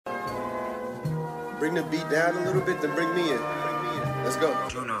bring the beat down a little bit, then bring me in. Let's go.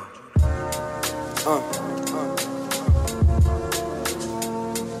 Juno. All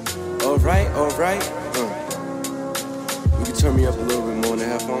right. You can turn me up a little bit more in the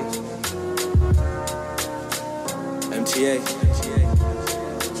headphones. MTA.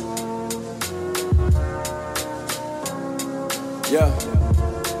 Yeah.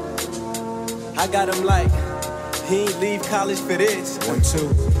 I got him like, he ain't leave college for this. 1, 2.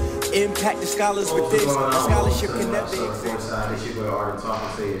 Impact the scholars with this. Scholarship can never exist. This your boy Arden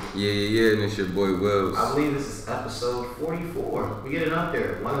talking to you. Yeah, and it's your boy Wills. I believe this is episode 44. We get it up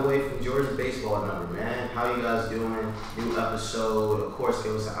there. One away from Georgia's baseball number, man. How you guys doing? New episode. Of course,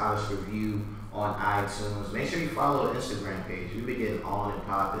 give us an honest review on iTunes. Make sure you follow the Instagram page. We've been getting on and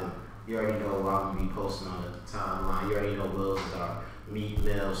popping. You already know what I'm going to be posting on the timeline. You already know Wills is our Meek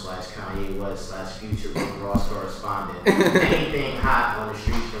Mill / Kanye West / Future Rick Ross correspondent. Anything hot on the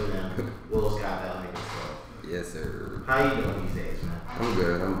streets from them, Will's got that under control. Yes, sir. How you doing these days, man? I'm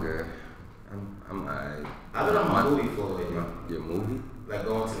good. I'm alright. I've been on my movie floor lately. Your movie? Like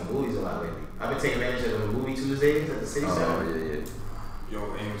going to the movies a lot lately. I've been taking advantage of the movie Tuesdays at the City Center. Oh, yeah. Yo,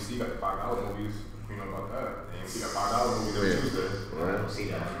 AMC got the $5 movies. You know about that? AMC got $5 movies every Tuesday. I don't see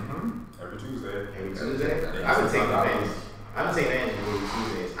that. Every Tuesday. Every Tuesday? I've been taking advantage. I've been taking advantage of movie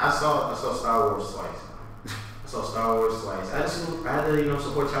Tuesdays. I saw Star Wars twice. I had to,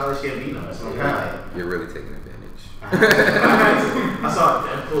 support Childish Gambino. That's my guy. You're really taking advantage. I saw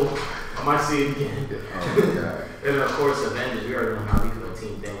Deadpool. I might see it again. Oh my God. And of course, Avengers. We already know how we feel.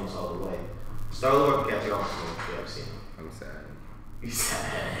 Team Thanos all the way. Star-Lord can catch you off if you ever seen him. I'm sad. You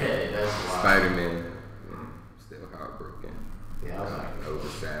sad. That's wild. Spider-Man. Still heartbroken. Yeah, I was like, that was a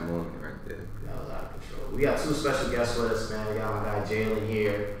sad moment right there. That was out of control. We got two special guests with us, man. We got my guy Jalen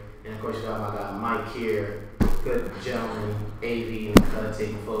here, and of course we got my guy Mike here. Good gentleman, AV, and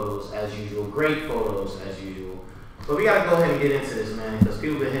taking photos as usual. Great photos as usual. But we gotta go ahead and get into this, man, because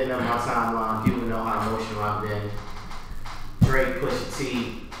people been hitting up my timeline. People know how emotional I've been. Drake, Pusha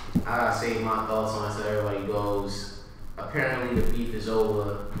T. I gotta save my thoughts on it so everybody goes. Apparently the beef is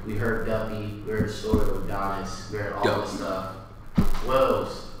over. We heard Duppy. We heard the story of Adonis. We heard all this stuff.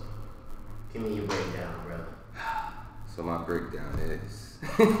 Wells, give me your breakdown, brother. So my breakdown is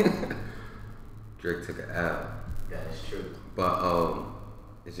Drake took an L. That is true. But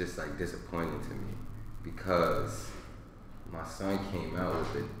it's just like disappointing to me because my son came out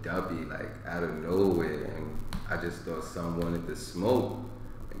with a dubby like out of nowhere, and I just thought someone wanted to smoke,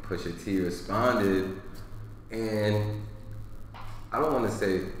 and Pusha T responded, and I don't want to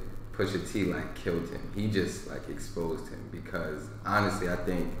say Pusha T like killed him. He just like exposed him because honestly I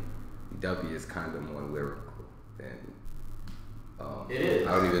think Dubby is kind of more lyrical than it is.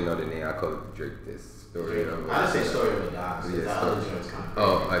 I don't even know the name. I call it Drake this story. I just say story of Adonis. Yeah, that other joint's kind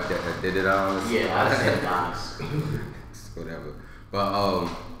of I did it on. Yeah, I just say Adonis. Whatever. But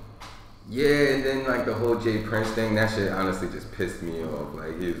yeah, and then like the whole Jay Prince thing, that shit honestly just pissed me off.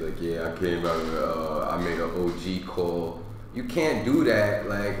 Like he was like, yeah, I came out and I made an OG call. You can't do that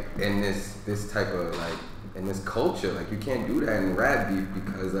like in this type of like in this culture. Like you can't do that in rap beef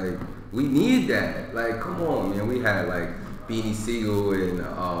because like we need that. Like come on, man. We had like Beanie Siegel and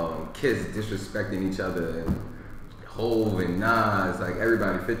kids disrespecting each other and Hove and Nas, like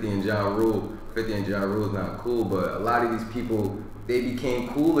everybody, 50 and Ja Rule. 50 and Ja Rule's not cool, but a lot of these people, they became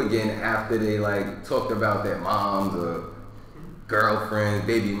cool again after they like talked about their moms or girlfriends,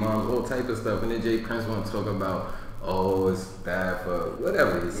 baby moms, all type of stuff. And then Jay Prince want to talk about, oh, it's bad for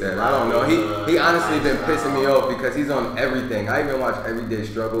whatever he said. I don't know. He honestly been pissing me off because he's on everything. I even watch Everyday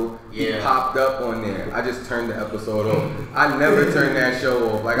Struggle. He popped up on there. I just turned the episode off. I never turn that show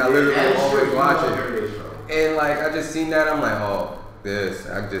off. Like I literally always watch it. And like I just seen that, I'm like, oh, this.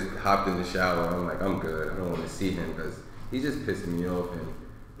 I just hopped in the shower. I'm like, I'm good. I don't want to see him because he's just pissing me off. And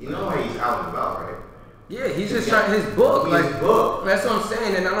you know why he's out and about, right? Yeah, he's just trying his book. His book. That's what I'm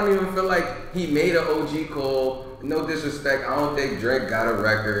saying. And I don't even feel like he made an OG call. No disrespect. I don't think Drake got a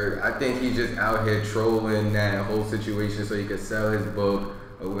record. I think he's just out here trolling that whole situation so he could sell his book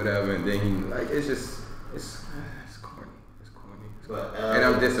or whatever. And then he like it's corny. It's corny. But, and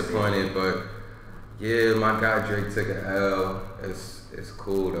I'm disappointed, but. Yeah, my guy Drake took an L. It's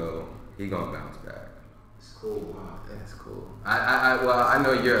cool though. He gonna bounce back. It's cool. Huh? It's cool. I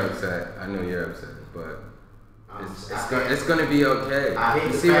know you're upset. But it's gonna be okay. I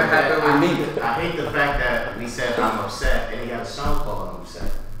hate you see what happened with me. I hate the fact that we said I'm upset and he got a song called I'm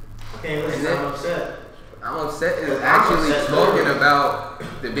upset. I can't listen. I'm upset. I'm upset is actually talking about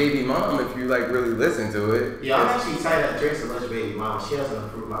the baby mom if you like really listen to it. Yeah, I'm actually tight at Drake's alleged baby mama. She hasn't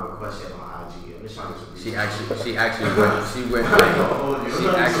approved my request yet on IG. I'm just trying to get some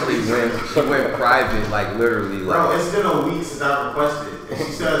She went private, like literally. Like, bro, it's been a week since I requested, and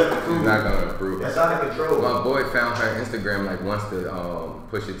she said she's not gonna approve. That's out of control. My boy found her Instagram like once the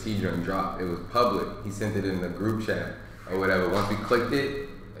Pusha T joint dropped. It was public. He sent it in the group chat or whatever. Once we clicked it,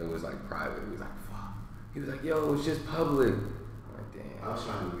 it was like private. He was like, fuck. He was like, yo, it's just public. I'm like, damn. I was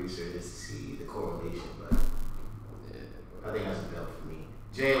trying to research just to see the correlation, but yeah, I think that's a belt for me.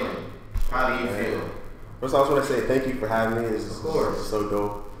 Jalen, how do you feel? First, I just want to say thank you for having me. This is so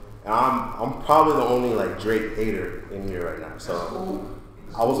dope. And I'm probably the only like Drake hater in here right now. So cool.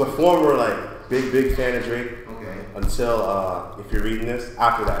 I was a former like big fan of Drake. Okay. Until if you're reading this,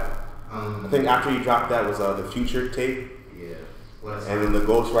 after that. I think after you dropped that was the Future tape. Yeah. And then the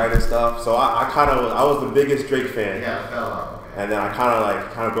Ghostwriter stuff. So I was the biggest Drake fan. Yeah, I fell out. Okay. And then I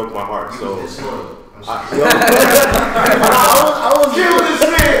kind of broke my heart. You was disloyal.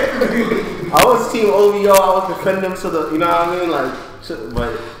 I was team OVO. I was defending him to the, you know what I mean, like.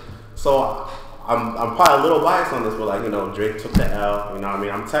 But so I'm probably a little biased on this, but like, you know, Drake took the L. You know what I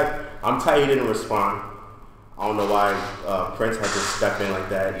mean? I'm tight he didn't respond. I don't know why Prince had to step in like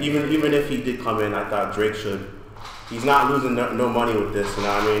that. Even if he did come in, I thought Drake should. He's not losing no money with this. You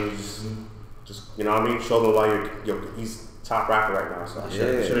know what I mean? Just you know what I mean. Show them why he's top rapper right now. So I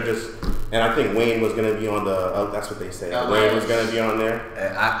should have just. And I think Wayne was gonna be on the. That's what they say. Wayne was gonna be on there.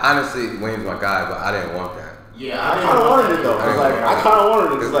 Honestly, Wayne's my guy, but I didn't want that. Yeah, I kind of wanted it though. I kind of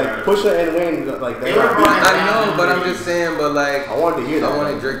wanted it because like Pusha and Wayne like they were. I know, but I'm just saying. But like, I wanted to hear that. I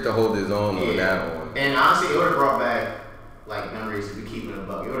wanted Drake to hold his own on that one. And honestly, it would have brought back like memories if we keep it a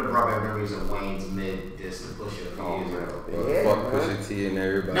buck. It would have brought back memories of Wayne's mid diss to Pusha a few years ago. Fuck Pusha T and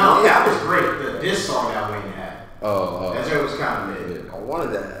everybody. No, that was great. The diss song that Wayne had. That joke was kind of mid. I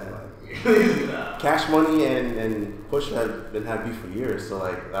wanted that. Cash Money and Pusha had been happy for years, so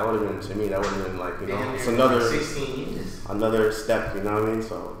like that would have been, to me, that would have been like, you know, it's another 16 years. Another step, you know what I mean?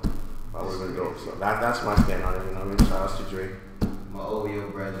 So that would have been dope. So that's my stand on it, you know what I mean? Shout out to Drake. My OVO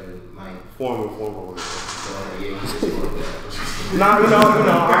brethren, Mike. Former. Yeah, you just Nah, you know, I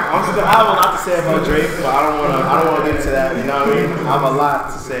have a lot to say about Drake, but I don't wanna get into that, you know what I mean? I have a lot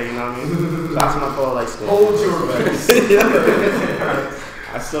to say, you know what I mean? Shout out to my fellow light skin. Hold your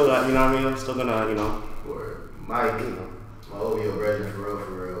I still got, you know what I mean? I'm still gonna, you know. Mike, my OVO brethren, for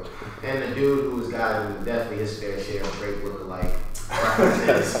real. And the dude who's gotten definitely his fair share of Drake lookalike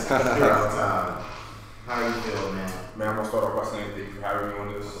references throughout time. How you feel, man? Man, I'm gonna start off by saying thank you for having me on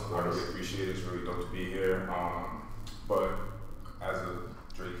this. I really appreciate it. It's really dope to be here. But as a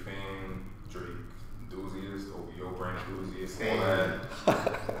Drake fan, Drake enthusiast, OVO brand enthusiast, all that.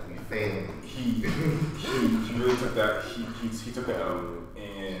 He really took that. He took the L,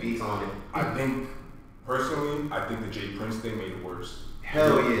 and I think personally, the Jay Prince thing made it worse.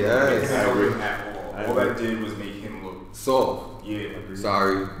 Hell yeah! At all. All that did was make him look soft. Yeah.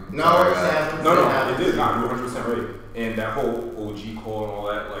 Sorry. No, it did not. You're 100% right. And that whole OG call and all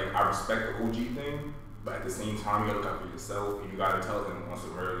that, like, I respect the OG thing, but at the same time, you gotta look out for yourself, and you gotta tell him once in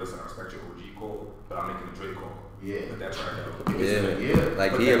a while, listen, I respect your OG call, but I'm making a Drake call. Yeah. Put that track out. Yeah.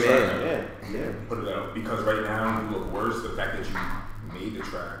 Like, he a man. Yeah. Put it out. Because right now, you look worse, the fact that you made the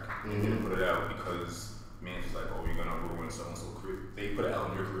track and didn't put it out because man's just like, oh, you're gonna ruin so-and-so career. They put it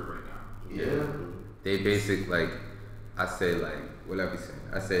out in your career right now. Yeah. They basic, like, I say, like, what I be saying?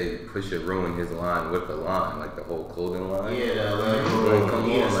 I say Pusha ruined his line with the line, like the whole clothing line. Yeah, like,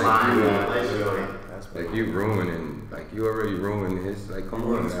 come on, like you ruining, like you already ruined his, like come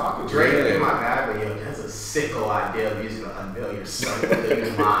on. Drake in my bag, but yo, that's a sicko idea of using to unveil your son within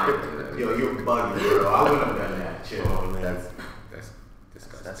his mind. Yo, you're bugging, bro. I wouldn't have done that. Chill. Oh man, that's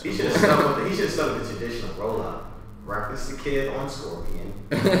disgusting. He should have stuck with the traditional rollout. Reference the kid on Scorpion,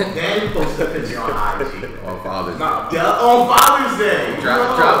 then post a picture on IG. On Father's Day. On Father's Day.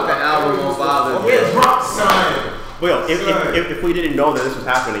 Drop the album on Father's Day. Yeah, drop son. Well, if we didn't know that this was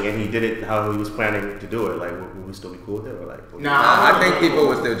happening and he did it how he was planning to do it, like would we still be cool with it or like? Nah, I think people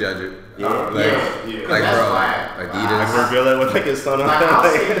would still judge it. Yeah, like bro, Adidas. Like reveal it with like his son. Like,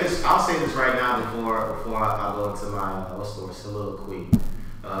 I'll say this right now before I go into my soliloquy.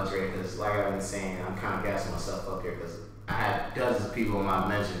 Drake, because like I've been saying, I'm kind of gassing myself up here because I had dozens of people in my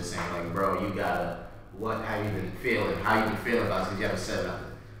mentions saying like, bro, you gotta, how you been feeling about it because you haven't said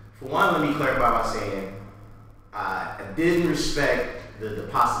nothing. For one, let me clarify by saying I didn't respect the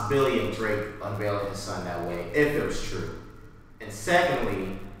possibility of Drake unveiling his son that way, if it was true. And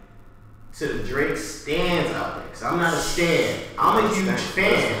secondly, to the Drake stands out there. Cause I'm not a stan. I'm a huge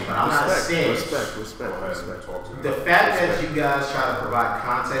fan, but I'm not a stan. Respect. The fact that you guys try to provide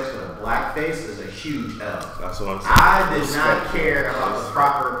context for the blackface is a huge L. That's what I'm saying. I did not care about the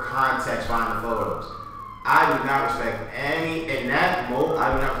proper context behind the photos. I do not respect any, in that moment,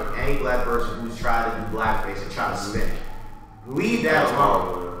 I do not respect any black person who's tried to do blackface and try to spin it. Leave that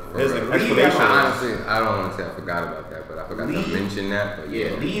alone. His Right. explanation. Honestly, I don't want to say I forgot about that, but I forgot to mention that. But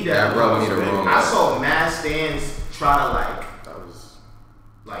Yeah, leave that rubbed me the alone. wrong I way. saw mad stands try to That was.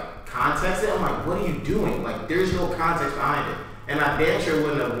 context it. I'm like, what are you doing? Like, there's no context behind it. And I damn sure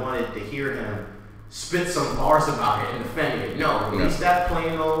wouldn't have wanted to hear him spit some bars about it and defend it. No, release that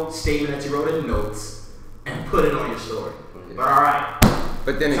plain old statement that you wrote in notes and put it on your story. But all right.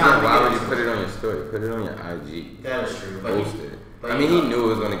 But then Time again, to why get would you into put it on your story? Put it on your IG. That is true. Post it. but I mean, he knew it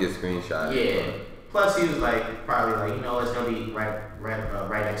was gonna get screenshot. Yeah. Plus, he was probably it's gonna be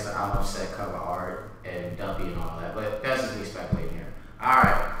right next to I'm Upset cover art and Duffy and all that. But that's just me speculating here. All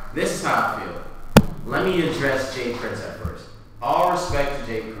right, this is how I feel. Let me address Jay Prince at first. All respect to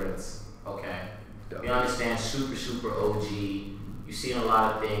Jay Prince. Okay. You understand, super OG. You've seen a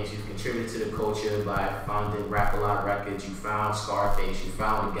lot of things. You've contributed to the culture by founding Rap A Lot Records. You found Scarface. You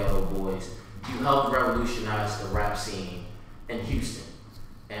found the Ghetto Boys. You helped revolutionize the rap scene in Houston.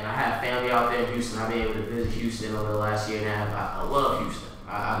 And I have family out there in Houston. I've been able to visit Houston over the last year and a half. I love Houston.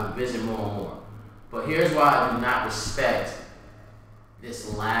 I will visit more and more. But here's why I do not respect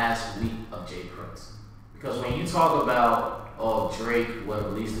this last week of Jay Prince. Because when you talk about, Drake would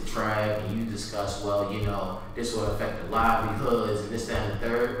have released the track, and you discuss, this would affect the livelihoods and this, that, and the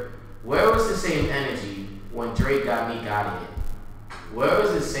third. Where was the same energy when Drake got Me Got It? Where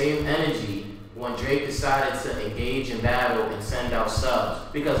was the same energy when Drake decided to engage in battle and send out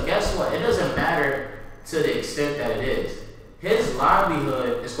subs? Because guess what? It doesn't matter to the extent that it is. His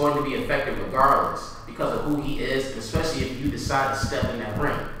livelihood is going to be affected regardless because of who he is, and especially if you decide to step in that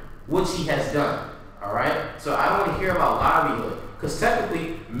ring, which he has done. All right? So I don't want to hear about livelihood because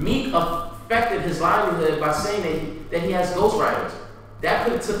technically Meek affected his livelihood by saying that he has ghostwriters. That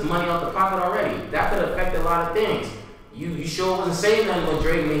could have took money off the pocket already. That could have affected a lot of things. You sure wasn't saying nothing when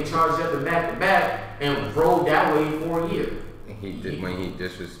Drake made charged up and back and rode that way for a year. When he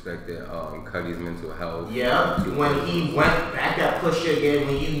disrespected Cuddy's mental health. Yeah, when he went back at Pusha again,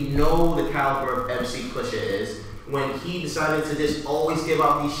 when you know the caliber of MC Pusha is, when he decided to just always give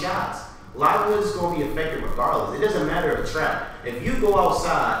out these shots. Livelihood is going to be affected regardless. It doesn't matter if it's trap. If you go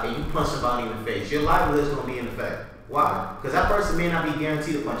outside and you punch somebody in the face, your livelihood is going to be in effect. Why? Because that person may not be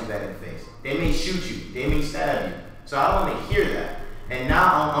guaranteed to punch you back in the face. They may shoot you. They may stab you. So I don't want to hear that. And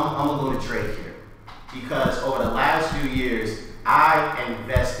now I'm going to go to Drake here. Because over the last few years, I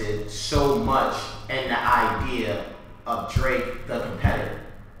invested so much in the idea of Drake, the competitor.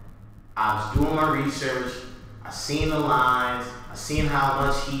 I was doing my research. I seen the lines. I seen how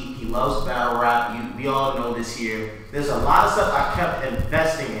much he loves battle rap. We all know this here. There's a lot of stuff I kept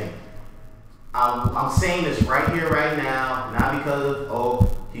investing in. I'm saying this right here, right now, not because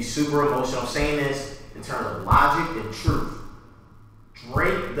of, he's super emotional. I'm saying this in terms of logic and truth.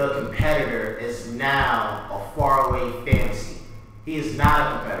 Drake, the competitor, is now a faraway fantasy. He is not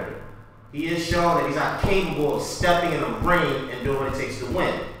a competitor. He has shown that he's not capable of stepping in a ring and doing what it takes to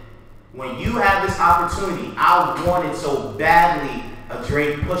win. When you have this opportunity, I wanted so badly a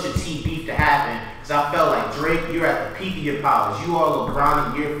Drake Pusha T beef to happen because I felt like Drake, you're at the peak of your powers. You are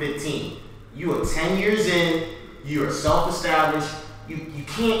LeBron in year 15. You are 10 years in. You are self-established. You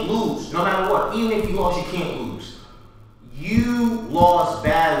can't lose no matter what. Even if you lost, you can't lose. You lost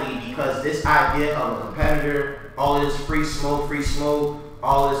badly because this idea of a competitor, all of this free smoke,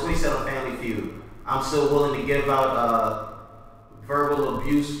 all of this, what he said on Family Feud. I'm still willing to give out verbal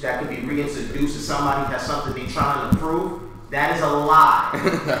abuse that could be reintroduced to somebody who has something to be trying to prove. That is a lie.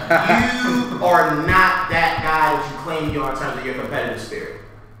 You are not that guy that you claim you are in terms of your competitive spirit.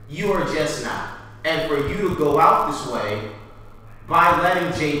 You are just not. And for you to go out this way by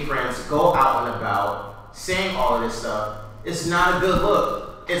letting Jay Prince go out and about, saying all of this stuff, it's not a good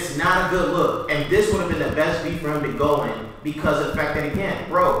look. It's not a good look. And this would have been the best beat for him to go in because of the fact that, again,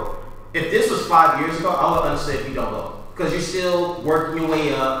 bro, if this was 5 years ago, I would understand if you don't go. Because you're still working your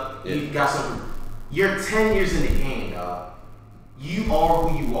way up. Yeah. You got some. You're 10 years in the game, dog. You are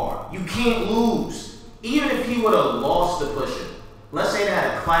who you are. You can't lose. Even if he would have lost to Pusha, let's say they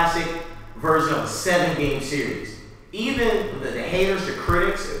had a classic version of a 7-game series. Even the haters, the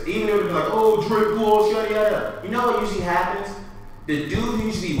critics, even they would be like, oh, Drake lost, yada yada. You know what usually happens? The dude who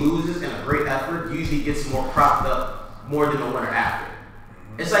usually loses in a great effort usually gets more propped up more than the winner after.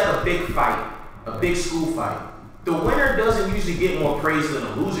 It's like a big fight, a big school fight. The winner doesn't usually get more praise than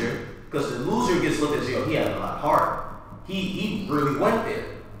the loser. Because the loser gets looked at as, yo, he had a lot of heart. He really went there.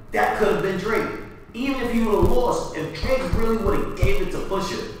 That could have been Drake. Even if he would have lost, if Drake really would have gave it to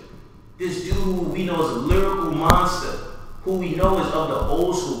Pusha, this dude who we know is a lyrical monster, who we know is of the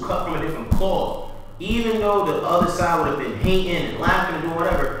old school, cut from a different cloth, even though the other side would have been hating and laughing and doing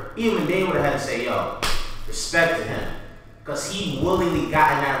whatever, even they would have had to say, yo, respect to him. Because he willingly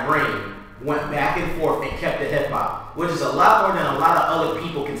got in that ring, went back and forth, and kept the hip-hop, which is a lot more than a lot of other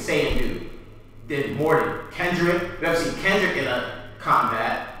people can say and do. Did more than Kendrick. We haven't seen Kendrick in a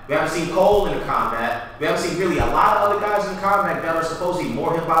combat. We haven't seen Cole in a combat. We haven't seen really a lot of other guys in combat that are supposed to be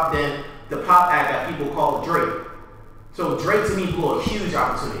more hip-hop than the pop act that people call Drake. So Drake to me blew a huge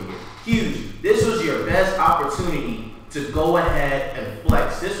opportunity here. Huge. This was your best opportunity to go ahead and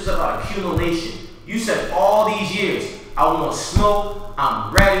flex. This was about accumulation. You said all these years, I want smoke,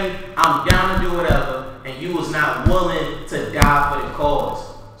 I'm ready, I'm down to do whatever, and you was not willing to die for the cause.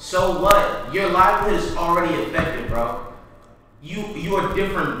 So what? Your livelihood is already affected, bro. You're a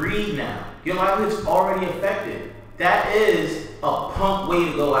different breed now. Your livelihood is already affected. That is a punk way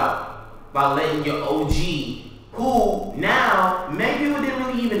to go out by letting your OG, who now many people didn't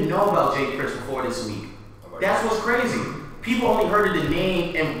really even know about Jay Prince before this week. That's what's crazy. People only heard of the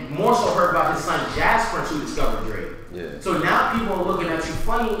name and more so heard about his son Jazz Prince, who discovered Drake. Yeah. So now people are looking at you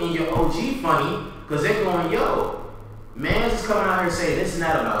funny and your OG funny because they're going, yo, man's just coming out here saying this and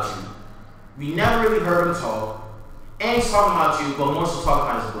that about you. We never really heard him talk. And he's talking about you, but more so talking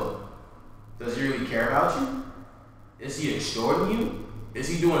about his book. Does he really care about you? Is he extorting you? Is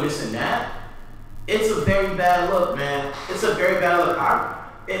he doing this and that? It's a very bad look, man. It's a very bad look.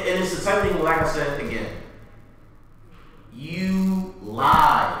 And it's the type of thing, like I said again, you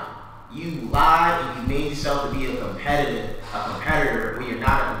lied. You lied and you made yourself to be a competitor when you're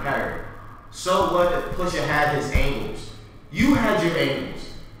not a competitor. So what if Pusha had his angles? You had your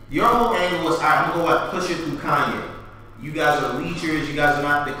angles. Your whole angle was, I'm going to go at Pusha through Kanye. You guys are leechers. You guys are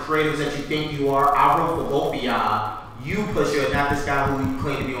not the creators that you think you are. I wrote for both of y'all. You, Pusha, not this guy who you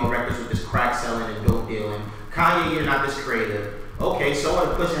claim to be on records with this crack selling and dope dealing. Kanye, you're not this creative. Okay, so what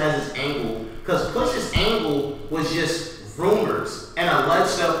if Pusha has his angle? Because Pusha's angle was just rumors and alleged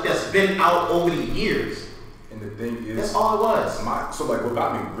stuff that's been out over the years. And the thing is, that's all it was. So what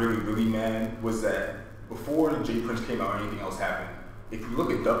got me really, really mad was that before Jay Prince came out or anything else happened, if you look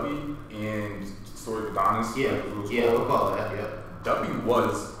at Duppy and Story of Adonis, we'll call it that, yeah. Duppy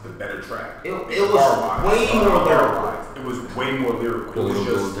was the better track. It was way more lyrical. It was way more lyrical. It was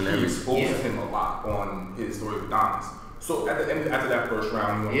just, he exposed him a lot on his Story of Adonis. So at the end, after that first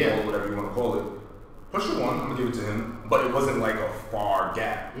round, you want to call it whatever you want to call it, Pusha won, I'm going to give it to him, but it wasn't like a far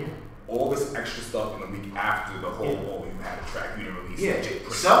gap. Yeah. All this extra stuff in the week after the whole wall, you had a track, you didn't release Jay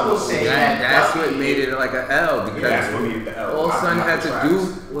Prince. Some will say that's what made it like an L, because that's what made it the L. All Son had to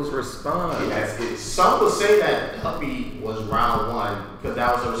do was respond. That's it. Some will say that Duppy was round one because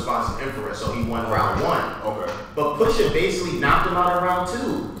that was a response to Infrared, so he won round one. Okay. But Pusha basically knocked him out in round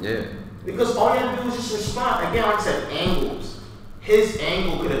two. Yeah. Because all you had to do was just respond. Again, like I said, angles. His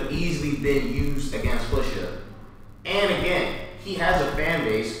angle could have easily been used against Pusha. And again, he has a fan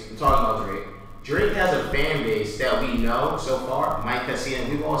base. I'm talking about Drake. Drake has a fan base that we know so far. Mike has seen it.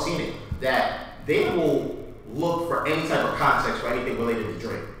 We've all seen it. That they will look for any type of context for anything related to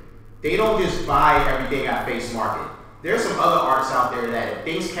Drake. They don't just buy everything at face market. There's some other artists out there that if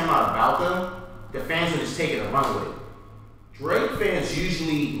things came out about them, the fans would just take it and run with it. Drake fans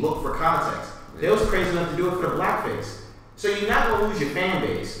usually look for context. They was crazy enough to do it for the blackface. So you're not going to lose your fan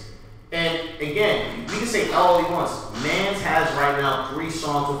base. And again, we can say all he wants. Mans has right now 3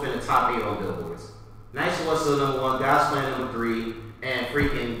 songs within the top 8 on Billboards. Nice was still number 1, God's Plan number 3, and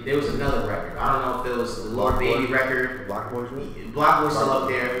freaking, there was another record. I don't know if it was the Lord Baby record. Block Boy's still up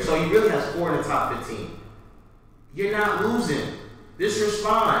there. So he really has 4 in the top 15. You're not losing. Just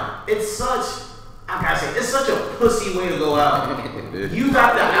respond. It's such, I gotta say, it's such a pussy way to go out. You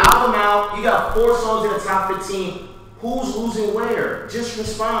got the album out, you got 4 songs in the top 15. Who's losing where? Just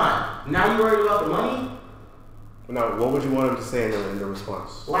respond. Now you worried about the money? Now, what would you want him to say in the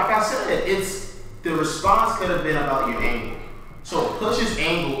response? Like I said, the response could have been about your angle. So Push's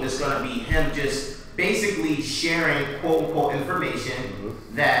angle is going to be him just basically sharing quote-unquote information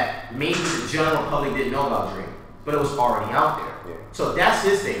that maybe the general public didn't know about Drake, but it was already out there. Yeah. So that's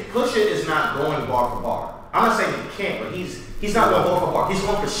his thing. Pusha is not going bar for bar. I'm not saying he can't, but he's not going bar for bar. He's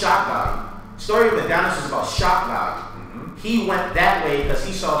going for shock value. Story of Adonis was about shock value. He went that way because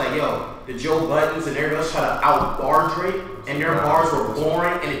he saw that, the Joe Buttons and everybody else try to out-bar Drake, and their bars were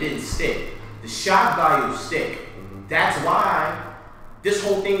boring and it didn't stick. The shock value stick. That's why this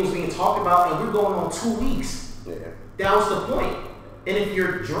whole thing was being talked about, and we're going on 2 weeks. Yeah. That was the point. And if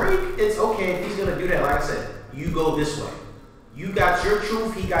you're Drake, it's okay if he's gonna do that. Like I said, you go this way. You got your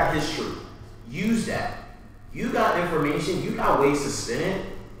truth, he got his truth. Use that. You got information, you got ways to spin it.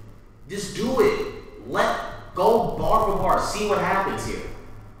 Just do it. Go bar for bar, see what happens here.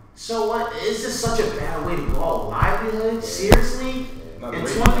 So what? It's just such a bad way to go. Livelihood? Seriously? In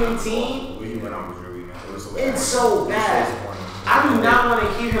 2018? He went on was really, man. It's so bad. I do not want to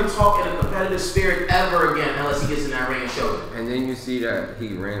hear him talk in a competitive spirit ever again unless he gets in that ring and shows it. And then you see that he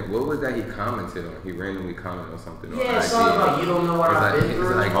what was that he commented on? He randomly commented on something. Yeah, on something about you don't know what I've been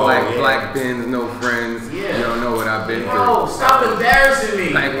through. Like black bins, no friends. Yeah. You don't know what I've been through. No, stop embarrassing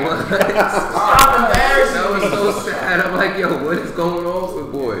me. Like what? Stop embarrassing me. That was so sad. I'm like, yo, what is going on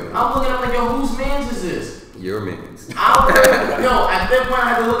with boy? I'm looking at him like, yo, whose man's is this? Your man's. No, at that point I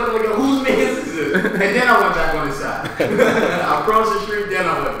had to look at him like, yo, whose man's is this? And then I went back on his side. I crossed the street, then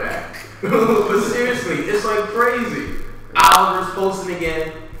I went back. But seriously, it's like crazy. Oliver's posting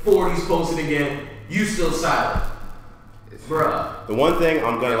again, 40's posting again, you still silent. Bruh. The one thing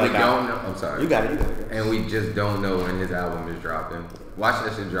I'm gonna like. I'm sorry. You got it. And we just don't know when his album is dropping. Watch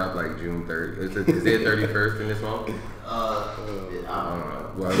that shit drop like June 30th. Is it 31st in this month? I don't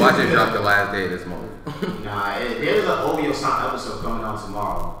know. Well, watch it drop the last day of this month. Nah, there's an OVO Sound episode coming out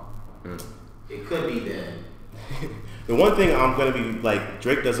tomorrow. It could be then. The one thing I'm gonna be like,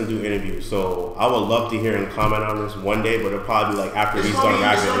 Drake doesn't do interviews, so I would love to hear him comment on this one day, but it'll probably be like after he's done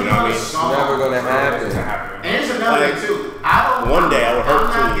rapping. You know what I mean? It's never gonna happen. And it's another thing too. One day I would hope I'm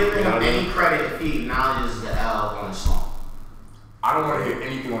not to, giving you know him any credit if he acknowledges the L on the song. I don't want to hear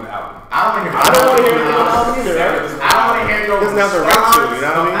anything on the album. I don't want to hear anything on the album either. I don't want to hear no doesn't have the right to, you know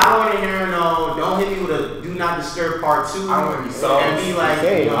what I mean? I don't want to hear no, don't hit me with a Do Not Disturb Part 2. I don't want to be so. And be like,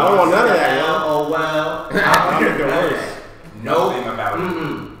 I don't want none of that, yo. Oh well. I don't want to hear none of that. Nothing about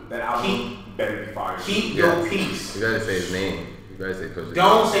it. That album better be fire. Keep your peace. You gotta say his name. You gotta say Push.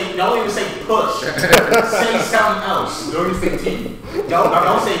 Don't even say Push. Say something else. Don't even say T.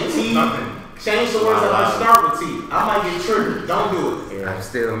 Don't say T. Nothing. Change the words that I start with T. I might get triggered. Don't do it. I'm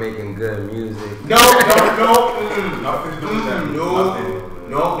still making good music. No. Nothing to do with that.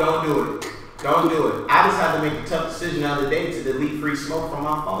 No, don't do it. Don't do it. I just had to make a tough decision the other day to delete Free Smoke from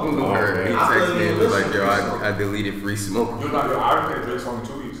my phone. He texted me and was like, yo, I deleted Free Smoke. You're not, I haven't played Drake song in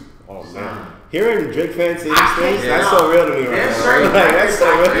 2 weeks. Oh man. Hearing Drake fans say these things, that's so real to me right now. That's so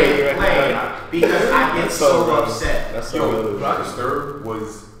real to me right now. Because I get so upset. That's so real to me. Do Not Disturb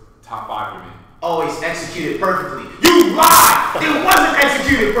was top 5 for me. Always executed perfectly. You lied! It wasn't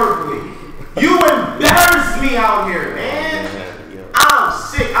executed perfectly. You embarrassed me out here, man. I'm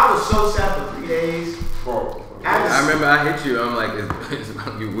sick. I was so sad for 3 days. Bro. I remember I hit you. I'm like,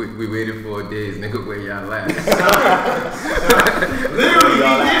 we waited 4 days, nigga. Where y'all last? Literally, we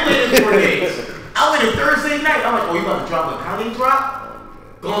did wait 4 days. I waited Thursday night. I'm like, oh, you about to drop a Kanye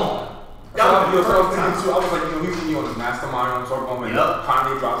drop? Gone. I was like, he's gonna be on his mastermind. I'm talking about when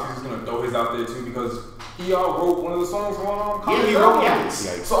Kanye drops, he's gonna throw his out there too because he wrote one of the songs from Kanye. Yeah, he wrote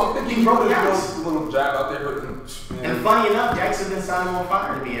Yikes. So I'm thinking he wrote a little jab out there, but and funny enough, Jackson been sounding on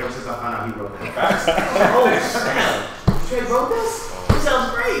fire to me ever since I found out he wrote that. Oh snap! Trey wrote this? It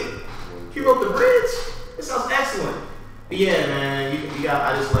sounds great. He wrote the bridge. It sounds excellent. But yeah, man, you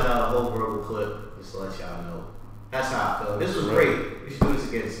got. I just let out a whole verbal clip just to let y'all know. That's how I feel. This was great. We should do this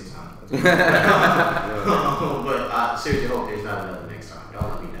again sometime. But I seriously hope there's not another next time. Don't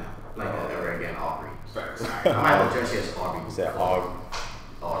let me down like that ever again, Aubrey. I might have addressed you as Aubrey. Is that Aubrey?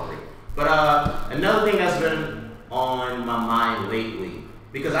 Aubrey. But another thing that's been on my mind lately,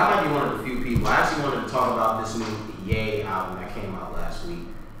 because I might be one of the few people. I actually wanted to talk about this new Ye album that came out last week,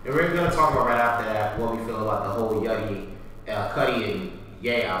 and we're gonna talk about right after that what we feel about the whole Cudi and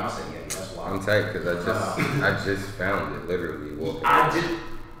Ye album. I said Yeti. That's why. I'm tight because I just found it literally.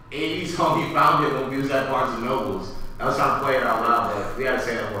 Andy told me he found it when we was at Barnes and Nobles. I was trying to play it out loud, but we had to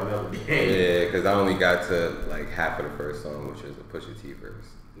say that for another day. Yeah, because I only got to like half of the first song, which is a Pusha T verse.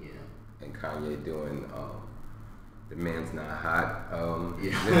 Yeah. And Kanye doing The Man's Not Hot.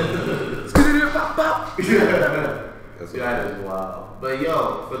 Yeah. That's that is wild. But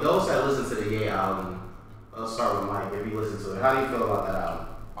yo, for those that listen to the Ye album, let's start with Mike. If you listen to it, how do you feel about that album?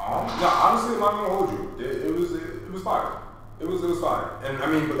 No, honestly, I'm not gonna hold you. It was fire. It was fire. And I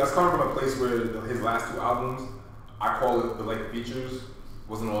mean, but that's coming from a place where his last 2 albums, I call it the like features,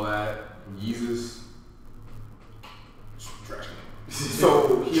 wasn't all that. Yeezus, trash me.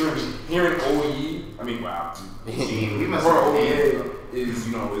 So hearing OE, I mean, wow. We must for OE is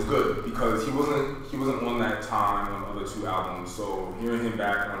is good because he wasn't on that time on the other 2 albums. So hearing him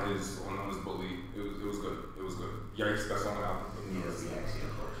back on his Bully, it was good. It was good. Yikes, that song album. Yes,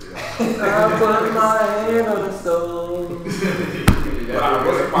 I put my hand on the stove.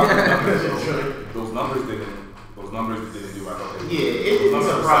 positive numbers. Those numbers didn't do. I thought they. Yeah, it didn't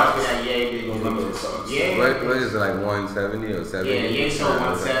surprise me that Ye didn't. Those numbers suck. Yeah. What is it, like 170 or 70? Yeah, Ye sold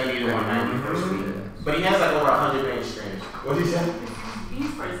 170 to 190 first week. But he has like over 100 million streams. What did he say?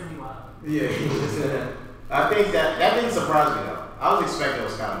 He's personally wild. Yeah. I think that didn't surprise me though. I was expecting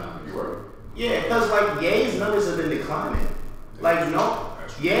those kind of numbers. You were. Yeah, because like Ye's numbers have been declining. Like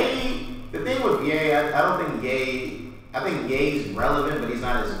Ye, the thing with Ye, I don't think I think Ye's relevant, but he's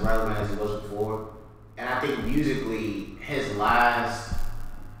not as relevant as he was before. And I think musically, his last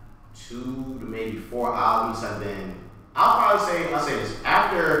 2 to maybe 4 albums have been, I'll say this,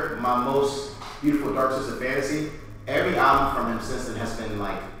 after my most beautiful Dark Twisted Fantasy, every album from him since then has been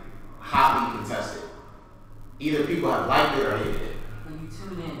like hotly contested. Either people have liked it or hated it. When you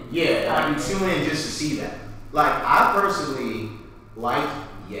tune in. Yeah, like you tune in just to see that. Like I personally like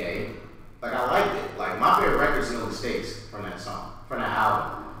Ye. Like I liked it. Like my favorite record's No Mistakes from that song, from that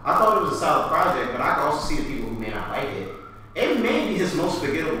album. I thought it was a solid project, but I can also see the people who may not like it. It may be his most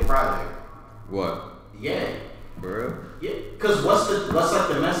forgettable project. What? Yeah. For real? Yeah. Cause what's like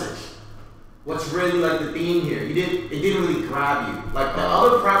the message? What's really like the theme here? It didn't really grab you. Like the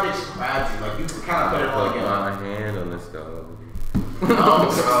other projects grabbed you. Like you could kind of put it all Put together. my hand on the stove. No,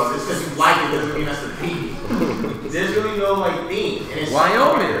 bro, just because you like it doesn't mean that's the theme. There's really no like theme. And it's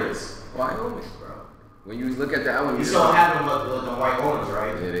Wyoming, bro. When you look at the album, you saw what happened with the white owners,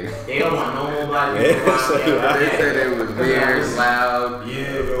 right? Yeah, They don't want no more black people around. they said it was weird, loud.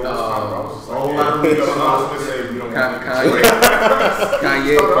 Yeah, yo, I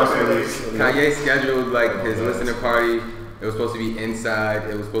was Kanye scheduled like his listening party. It was supposed to be inside.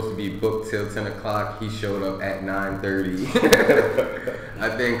 It was supposed to be booked till 10 o'clock. He showed up at 9:30. I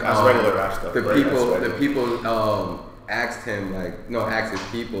think That's regular rap stuff. the people asked him asked his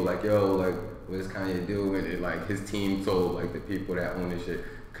people like, yo, like, what does Kanye do? And it, like his team told like the people that own this shit,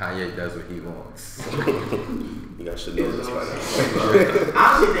 Kanye does what he wants. You guys should know this by now.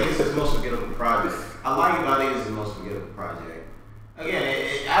 I honestly think it's his most forgettable project. I like it, but I think it's his most forgettable project.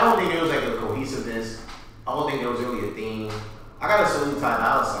 Again, I don't think there was like a cohesiveness. I don't think there was really a theme. I gotta salute Ty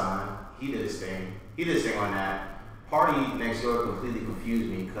Dolla $ign. He did his thing. He did his thing on that. Party Next Door completely confused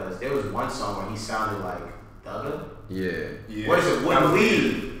me because there was one song where he sounded like Thugger. Yeah. What is it? Wouldn't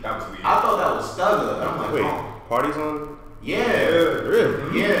Leave. That was weird. I thought that was Thugger. And I'm like, Wait, oh. Party's on? Yeah.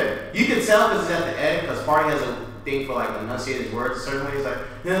 Really? Yeah. You can tell because it's at the end because Party has a thing for like enunciated words a certain way. He's like,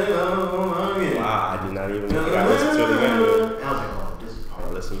 Wow, I did not even know. I gotta listen to it again. And I was like, oh, this is Party.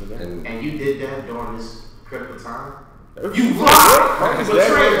 I'll listen to it again. And you did that during this critical time? You lied! Is that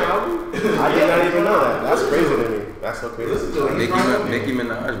right? I did not even know that. That's crazy to me. That's so crazy. Listen to it. Nicki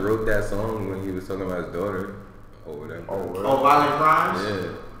Minaj wrote that song when he was talking about his daughter or whatever. Oh, Violent Crimes? Yeah.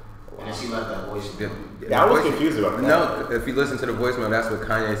 And then she left that voice. Yeah, I was confused about that. No, if you listen to the voicemail, that's what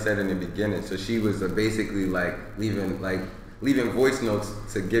Kanye said in the beginning. So she was basically like leaving voice notes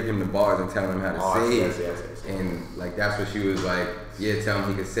to give him the bars and tell him how to say it. Yes. And like that's what she was like, yeah, tell him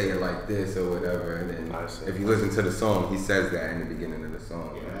he could say it like this or whatever. And then if you listen to the song, he says that in the beginning of the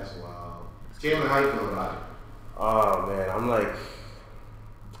song. Yeah, that's wild. Jalen, how you feel about it? Oh man, I'm like,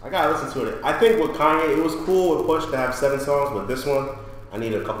 I gotta listen to it. I think with Kanye, it was cool with Push to have 7 songs, but this one, I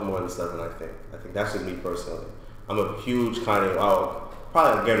need a couple more than 7. I think that's just me personally. I'm a huge Kanye.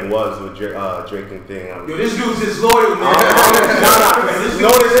 Probably again was with Drake and thing. Yo, this dude's disloyal, man. This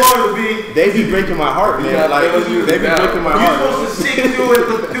dude's disloyal, B. They be breaking my heart, man. They be breaking my heart. You're supposed to stick through it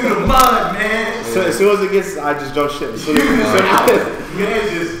through the mud, man. So as soon as it gets, I just jump shit. As soon as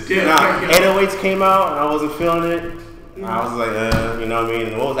it gets, 808s came out and I wasn't feeling it. I was like, you know what I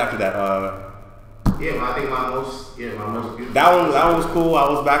mean? What was after that? I think my most beautiful. That one was cool. I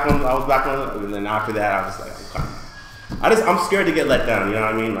was back on, and then after that, I was like, okay. I'm scared to get let down. You know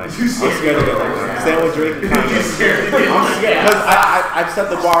what I mean? Like, I'm scared to get let down. Same with Drake and Kanye. I'm scared because I've set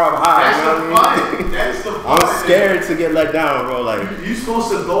the bar up high. You know what I mean? That's the fun. I'm scared to get let down, bro. Like, you supposed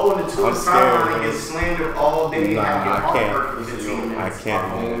to go into the timeline and get slandered all day. Nah, and have your I heart hurt for 15 minutes. I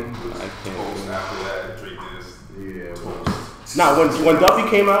can't. Post after that, Drake did this. Nah, when Duffy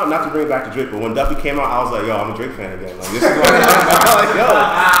came out, not to bring it back to Drake, but when Duffy came out, I was like, yo, I'm a Drake fan again. Like, this is what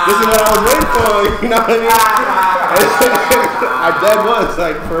this is what I was waiting for. You know what I mean? I dead was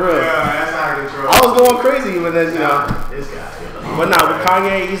like for real. Yeah, that's out of control. I was going crazy, but then This guy. But with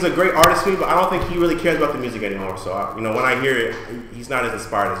Kanye, he's a great artist to me, but I don't think he really cares about the music anymore. So when I hear it, he's not as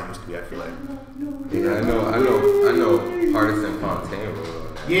inspired as he used to be. I feel like. Yeah, I know. Partisan Fontaine wrote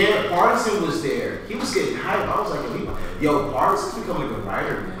on that. Yeah, Partisan was there. He was getting hype. I was like, yo, Partisan's becoming a good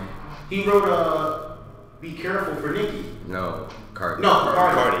writer, man. He wrote Be Careful for Nicki. No, Cardi. No, for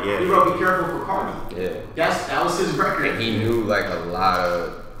Cardi. Yeah. He wrote Be Careful for Cardi. Yeah. That was his record. And he knew like a lot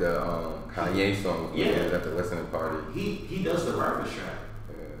of the Kanye song Yeah. at the listening party. He does the Breakfast track.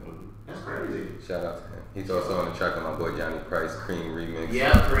 Yeah. That's crazy. Shout out to him. He's also on the track of my boy Johnny Price, Cream Remix.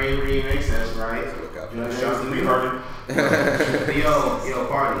 Yeah, Cream Remix, that's right. Look out for You know, that. Shout out to me, Hardy. yo,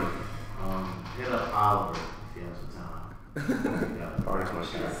 party. Hit up Oliver if you have some time. Party's my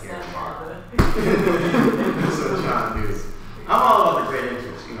She's shit. stepfather. That's what I'm trying to do. I'm all about the great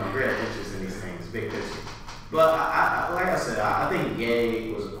interest, great interest in these things, big picture. But I like I said, I think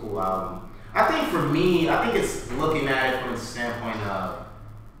Gay was a cool album. I think for me, I think it's looking at it from the standpoint of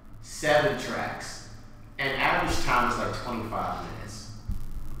 7 tracks, and average time is like 25 minutes.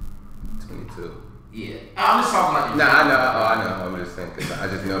 22. Yeah, I'm just talking like. Nah, I know. I'm just saying because I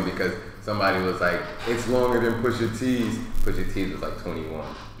just know because somebody was like, it's longer than Pusha T's. Pusha T's was like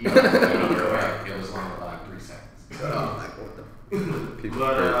 21. You're correct. It was longer by like 3 seconds. So I'm like, what the? People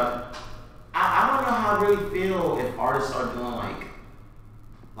But crazy. I don't know how I really feel if artists are doing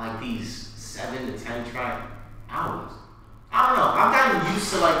like these 7 to 10 track albums. I don't know. I've gotten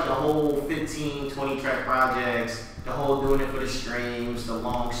used to like the whole 15, 20 track projects, the whole doing it for the streams, the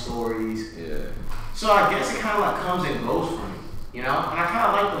long stories. Yeah. So I guess it kind of like comes and goes for me, And I kind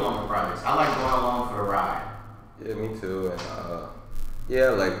of like the longer projects. I like going along for the ride. Yeah, me too. And yeah,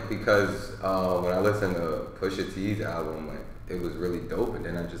 like because when I listened to Pusha T's album, like it was really dope, and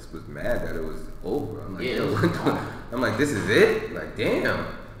then I just was mad that it was over. I'm like, Yeah, yo, I'm like, this is it? Like, damn.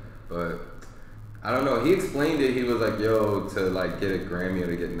 But I don't know. He explained it. He was like, yo, to like get a Grammy or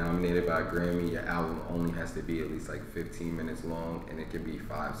to get nominated by a Grammy, your album only has to be at least like 15 minutes long, and it can be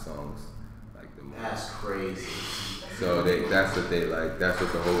 5 songs. Like the most. That's crazy. So that's what they like. That's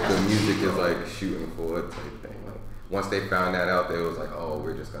what the whole the music is like shooting for type thing. Like once they found that out, they was like, oh,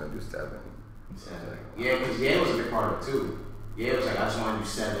 we're just gonna do 7. Yeah, because was a big part of it too. It was like, I just want to do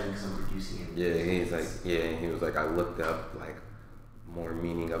 7 because I'm producing it. Yeah, he's like, he was like, I looked up like more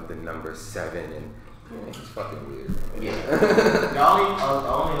meaning of the number 7, and it's fucking weird. Man. Yeah. the only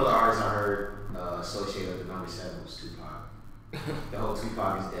other artist I heard associated with the number 7 was Tupac. The whole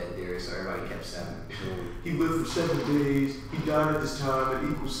Tupac is dead theory, so everybody kept 7. He lived for 7 days. He died at this time.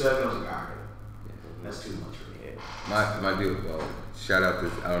 It equals 7. I was like, alright, that's too much for me. My dude, well, shout out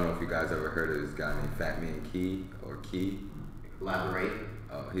to, I don't know if you guys ever heard of this guy named Fat Man Key or Key. Elaborate.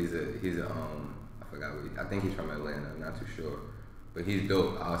 He's a I forgot what I think he's from Atlanta. I'm not too sure, but he's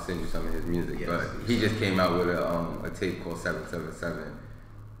dope. I'll send you some of his music. Yes. But he just came out with a tape called 777.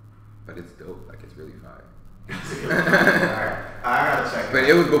 But it's dope. Like it's really fire. Alright, I gotta check. But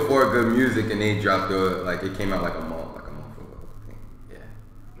it was before Good Music, and they dropped it came out like a month ago. I think. Yeah.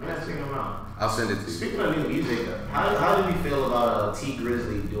 I'm gonna check him out. I'll send it to you. Speaking of new music, how did you feel about T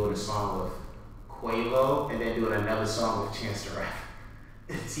Grizzly doing a song with Quavo and then doing another song with Chance the Rapper?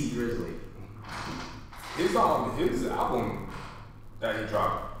 T Grizzly. His album that he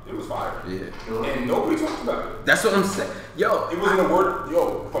dropped, it was fire. Yeah. And nobody talked about it. That's what I'm saying. Yo, It wasn't a word,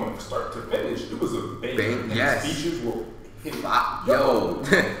 from start to finish. It was a banger. And yes. his features were hitting.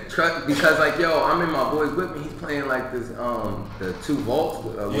 Because like I'm in my boys with me. He's playing like this the 2 vaults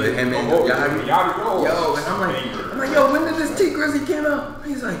with him and Yachty. Yo, and I'm like, yo, when did this T Grizzly came out?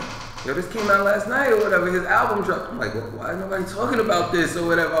 He's like, yo, this came out last night or whatever. His album dropped. I'm like, well, why is nobody talking about this or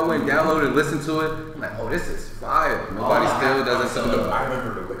whatever? I went and downloaded, listened to it. I'm like, oh, this is fire. Nobody still doesn't talk about I it.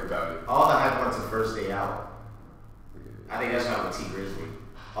 haven't heard a lick about it. All the hype went to first day out. I think that's why with T Grizzly.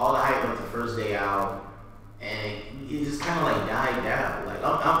 All the hype went to first day out, and it just kind of like died down. Like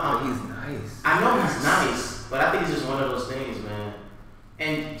He's nice. I know he's nice, but I think it's just one of those things, man.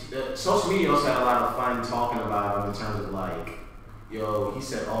 And social media also had a lot of fun talking about him in terms of like, yo, he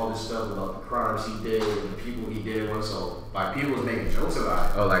said all this stuff about the crimes he did and the people he did with. So like people was making jokes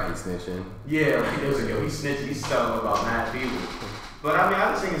about it. Oh, like he's snitching. Yeah, like it was like, yo, he snitched. He's telling about mad people. But I mean,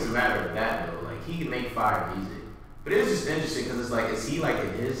 I just think it's a matter of that though. Like he can make fire music. But it's just interesting because it's like, is he like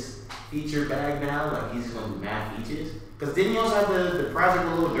in his feature bag now? Like he's gonna do mad features? Because didn't he also have the project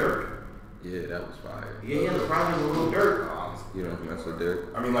with Lil Durk? Yeah, that was fire. Yeah, he had the project with Lil Durk. You don't mess with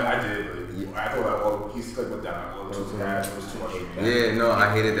Dirk. I mean, like I did. Like, I thought that he slipped with that a little too fast. It was too much. Yeah, no,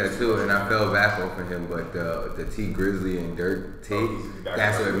 I hated that too, and I fell back off of him. But the T Grizzly and Dirk tape,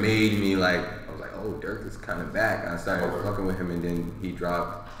 that's what made me like. I was like, oh, Dirk is kind of back. I started fucking with him, and then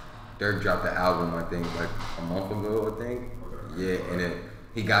Dirk dropped the album, I think, like a month ago, I think. Yeah, and then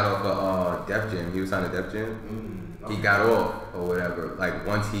he got off of Def Jam. He was on the Def Jam. He got off or whatever. Like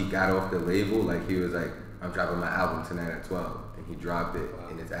once he got off the label, like he was like, I'm dropping my album tonight at 12, and he dropped it,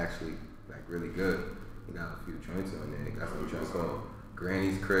 and it's actually like really good. He got a few joints on there. He got some joints called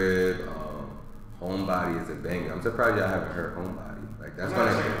Granny's Crib. Homebody is a banger. I'm surprised y'all haven't heard Homebody. Like that's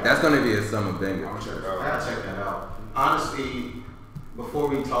gonna be a summer banger. I'm gonna check it I out. gotta check that out. Honestly, before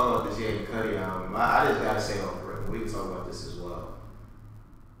we talk about this Jalen Cuddy album, I just gotta say off the record, we can talk about this as well.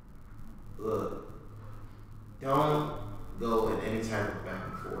 Look, don't go in any type of back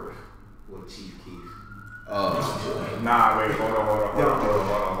and forth with Chief Keef. Nah, wait, hold on.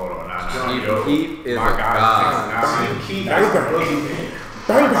 Nah, Chief Keef is my a God. god. Chief Keef is a boogeyman.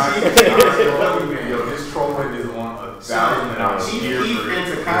 Yo, this trolling is on $1,000. Chief Keef and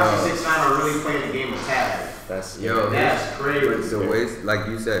Tekashi 6ix9ine are really playing the game of tag. That's crazy. The way, like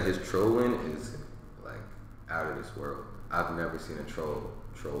you said, his trolling is like out of this world. I've never seen a troll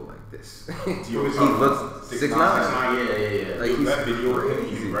like this. He looks 6'9". Yeah. Like he's that video of him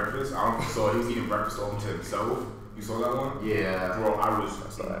crazy. eating breakfast, I don't know if you saw, he was eating breakfast all to himself. You saw that one? Yeah. Bro, I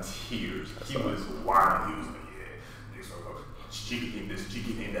was in tears. He was wild. He was like, yeah. Cheeky thing this,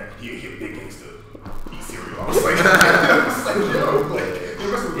 cheeky thing that. He a big gangster. Eat cereal. I was like, yo, like, you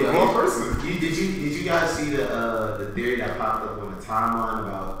must be the wrong person. Did you guys see the theory that popped up on the timeline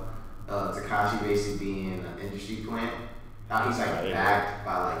about Tekashi basically being an industry plant? How he's like backed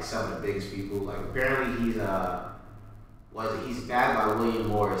by like some of the biggest people. Like apparently he's he's backed by William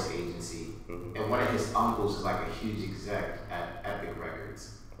Morris Agency, and one of his uncles is like a huge exec at Epic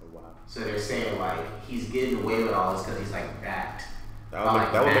Records. Oh, wow. So they're saying like he's getting away with all this because he's like backed. That would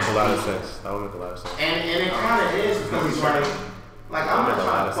make a lot of sense. And it kind of is because it's like I'm not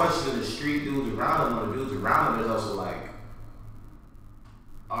trying to question the street dudes around him, or the dudes around him. There's also like,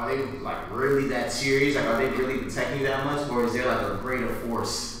 are they like really that serious? Like, are they really protecting you that much, or is there like a greater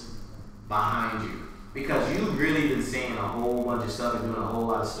force behind you? Because you've really been saying a whole bunch of stuff and doing a whole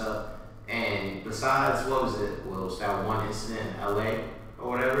lot of stuff, and besides what was it? Well, it was that one incident in LA or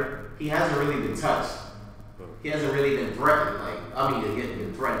whatever. He hasn't really been touched. He hasn't really been threatened. Like, I mean, he's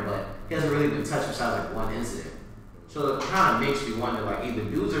been threatened, but he hasn't really been touched besides like one incident. So it kind of makes me wonder, like, either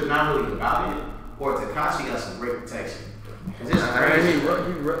dudes are not really about it, or Tekashi got some great protection. He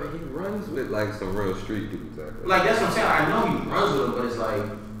runs with like some real street dudes. Like that's what I'm saying. I know he runs with them, but it's like,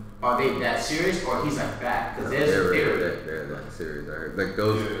 are they that serious, or he's like back? Because they're that serious. I heard. Like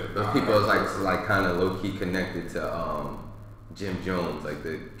those people is like kind of low key connected to Jim Jones, like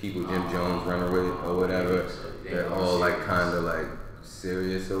the people Jim Jones run with or whatever. They're all like kind of like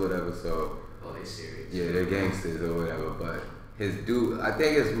serious or whatever. So they serious. Yeah, they're gangsters or whatever. But his dude, I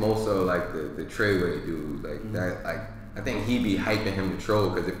think it's more so like the Treyway dude, like that. Like I think he be hyping him to troll,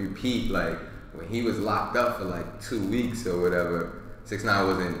 because if you peep, like when he was locked up for like 2 weeks or whatever, 6ix9ine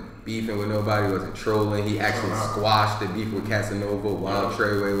wasn't beefing with nobody, wasn't trolling. He actually squashed the beef with Casanova while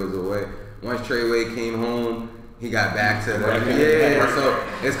Treyway was away. Once Treyway came home, he got back to so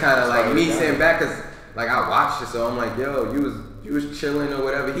it's kind of like me sitting back, because like I watched it, so I'm like, yo, you was chilling or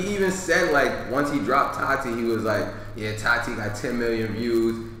whatever. He even said like once he dropped Tati, he was like, yeah, Tati got 10 million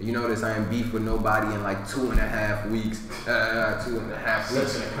views. You notice I ain't beef with nobody in like 2.5 weeks. 2.5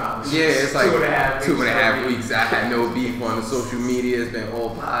 weeks. Yeah, it's like 2.5 weeks. I had no beef on the social media. It's been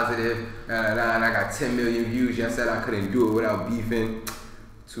all positive. And I got 10 million views. I said I couldn't do it without beefing.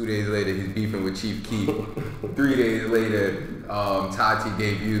 2 days later, he's beefing with Chief Keef. 3 days later, Tati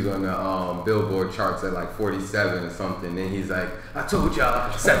debuts on the Billboard charts at like 47 or something. And he's like, I told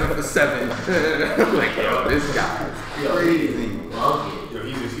y'all, 7 for 7. I'm like, yo, this guy's crazy. Yo,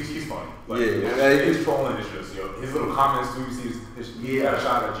 he's funny. Like, his trolling is just, his little comments too. You see he got a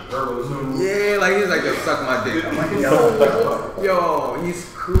shot at G Herbo too. Yeah, like he's like, yo, suck my dick. I'm like, yo, he's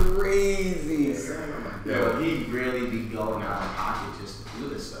crazy. Yo, he really be going out of pocket just to do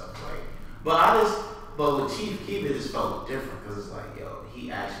this stuff. Like, but with Chief Keef, it just felt different, because it's like, yo,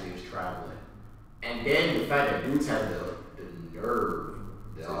 he actually was traveling, and then the fact that dudes had the nerve,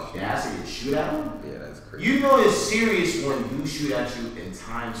 the audacity to shoot at him. Yeah, that's crazy. You know it's serious when you shoot at you in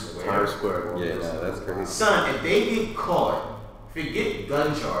Times Square. Yeah, that's crazy. Son, if they get caught, forget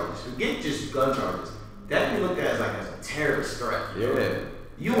gun charges. Forget just gun charges. That can be looked at as a terrorist threat. Yeah.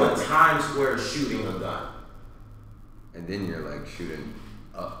 You in Times Square shooting a gun. And then you're like shooting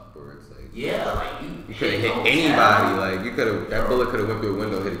up, where it's like, yeah, like you could have hit anybody. Like you could have, that bullet could have went through a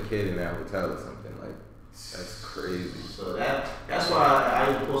window, hit a kid in that hotel or something. Like that's crazy. So that's why I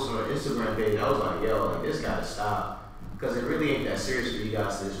even posted on my Instagram page. I was like, yo, like this gotta stop, because it really ain't that serious for you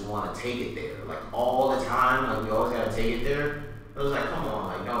guys to just want to take it there, like all the time. Like we always gotta take it there. I was like, come on,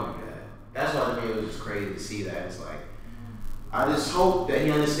 like don't do that. That's why to me it was just crazy to see that. It's like, I just hope that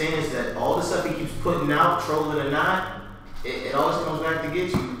he understands that all the stuff he keeps putting out, trolling or not, it always comes back to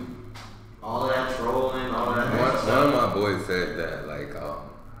get you. All of that trolling, all of that. One of my boys said that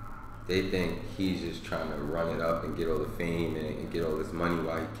they think he's just trying to run it up and get all the fame and get all this money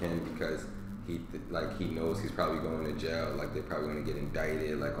while he can, because he knows he's probably going to jail. Like they're probably going to get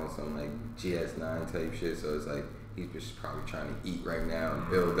indicted like on some like GS9 type shit. So it's like he's just probably trying to eat right now and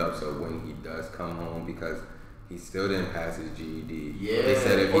build up so when he does come home, because he still didn't pass his GED. Yeah. They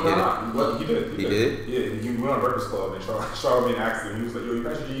said if he did. He did. Yeah, he went on Breakfast Club and Charlamagne asked him. He was like, "Yo, you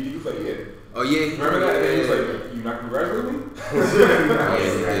passed your GED?" He was like, "Yeah." Oh yeah. Remember that? And he was like, "You not congratulating me?"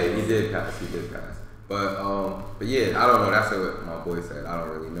 Yeah, he did pass. But yeah, I don't know. That's what my boy said. I don't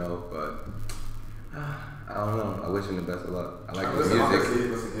really know, but I don't know. I wish him the best of luck. I like his music.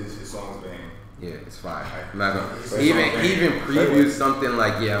 Listen, his songs bang. Yeah, it's fine. I'm not gonna. He even previewed something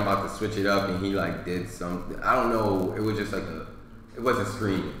like, yeah, I'm about to switch it up, and he like did something. I don't know. It was just like it wasn't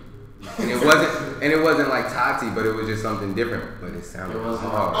screaming, and it wasn't like Tati, but it was just something different. But it sounded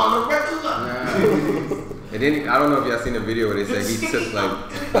hard. On the regular. And then I don't know if y'all seen the video where they said he took like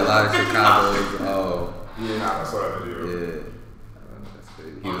a lot of Chicago's. I saw that video. Yeah. That's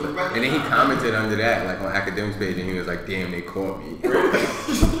crazy. He was like, and then he commented under that, like on academics page, and he was like, "Damn, they caught me."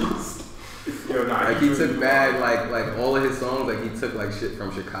 Yo, like he took bad, like all of his songs, like he took like shit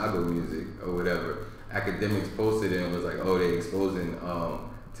from Chicago music or whatever. Academics posted it and was like, "Oh, they exposing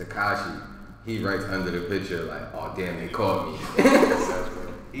Tekashi." He writes under the picture like, "Oh, damn, they caught me."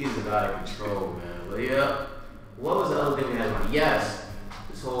 He's out of control, man. But yeah, what was the other thing we had on? Yes,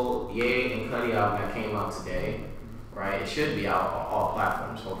 this whole Ye and Cudi album that came out today, right? It should be out on all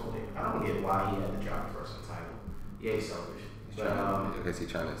platforms, hopefully. I don't get why he had to drop it first on title. Ye selfish. Because he's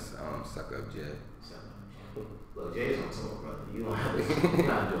trying to suck up Jay. Look, Jay's on tour, brother. You don't have to, you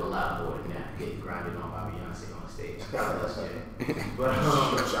gotta do a lot more than that. Getting grinded on by Beyonce on stage. God bless Jay. But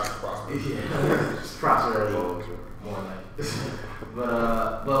yeah, prosperity more like.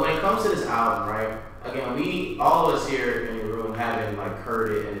 But when it comes to this album, right? Again, we all of us here in the room haven't like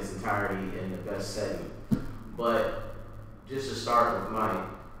heard it in its entirety in the best setting. But just to start with Mike,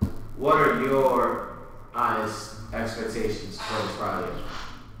 what are your honest expectations for this project?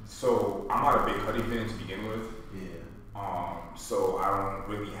 So I'm not a big Cudi fan to begin with. Yeah. So I don't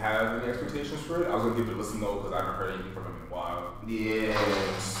really have any expectations for it. I was gonna give it a listen though because I haven't heard anything from him in a while. Yeah.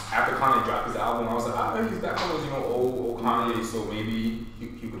 After Kanye dropped his album, I was like, he's back on those, old Kanye. So maybe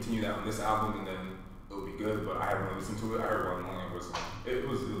he'll continue that on this album and then it'll be good. But I haven't really listened to it. I heard one song. It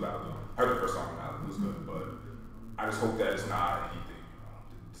was bad though. I heard the first song on the album. It was good, but I just hope that it's not anything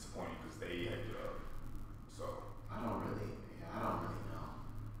disappointing because they hyped it up. So I don't really know.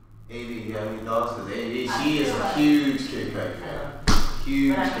 AV, you have any thoughts? Because she is a huge Kid Cudi fan.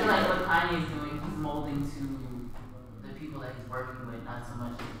 Huge. But I feel like what Kanye's doing, he's molding to the people that he's working with, not so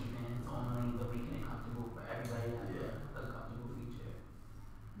much in keeping his own lane, but making it comfortable for everybody to have a comfortable feature.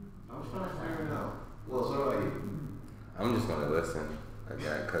 I'm just trying to figure it out. Well, so like, I'm just gonna listen like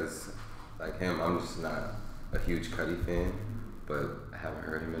that because, like him, I'm just not a huge Cudi fan, but I haven't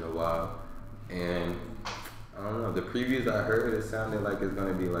heard him in a while, and I don't know. The previews I heard, it sounded like it's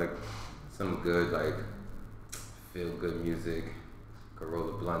gonna be like some good, like feel good music. Could roll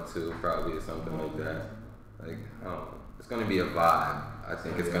a blunt too, probably or something like that. Like I don't know. It's gonna be a vibe. I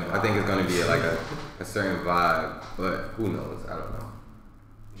think it's gonna be like a certain vibe, but who knows? I don't know.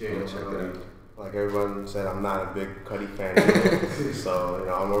 Jalen, check it out. Like everyone said, I'm not a big Cudi fan either. So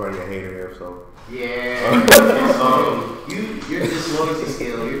I'm already a hater here. So yeah, you're disloyalty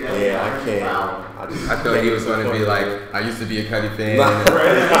skill. You're definitely I can't. I thought he was going to be like, I used to be a Cudi fan.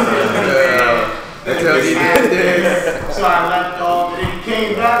 Until he did this. So I left off and then he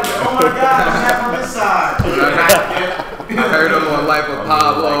came back. Like, oh my God, I'm back on this side. I heard him on Life of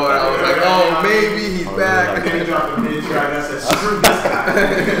Pablo, and I was like, oh, maybe he's back. He dropped a mid track. I said, screw this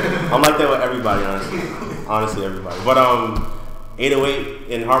guy. I'm like that with everybody, honestly, everybody. But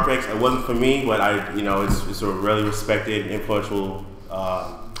 808 and Heartbreaks, it wasn't for me, but it's a really respected, influential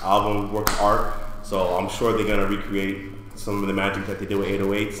album, work of art. So I'm sure they're gonna recreate some of the magic that they did with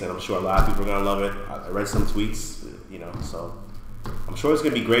 808s, and I'm sure a lot of people are gonna love it. I read some tweets, so I'm sure it's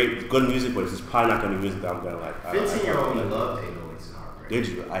gonna be great. It's good music, but it's just probably not gonna be music that I'm gonna like. 15-year-old me loved 808s and Heartbreaks. Did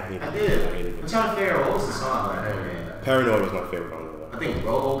you? I hated it. I'm trying to figure out what was the song I heard. Paranoid was my favorite one. I think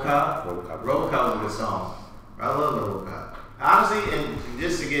RoboCop. RoboCop was a good song. I love RoboCop. Honestly, and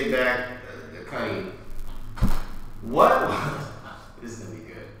just to get back to Cudi, this is gonna be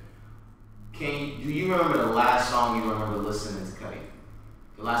good. Do you remember the last song you remember listening to Cudi?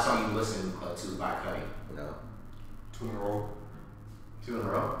 The last song you listened to by Cudi? No. 2 in a row. 2 in a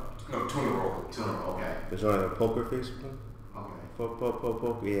row? No, 2 in a row. 2 in a row, okay. There's one of the poker face one? Okay.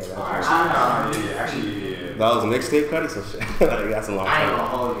 Poke. Yeah, that's Actually, that was a mixtape Cudi, so shit. That's a long I ain't time. gonna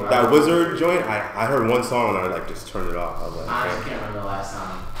hold you. That Wizard joint, I heard one song and I just turned it off. I was like, I just can't remember the last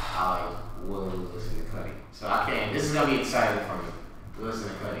time I willingly listened to Cudi. So I can't. This is gonna be exciting for me to listen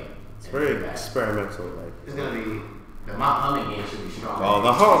to Cudi. It's very experimental. Like it's gonna be. My humming game should be strong. Oh,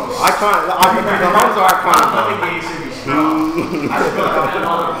 the hums. The hums are iconic. My humming game should be strong. I just feel like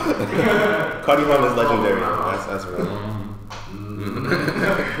I'm Cudi hum is legendary. That's right.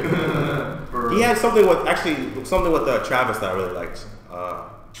 He had something with Travis that I really liked.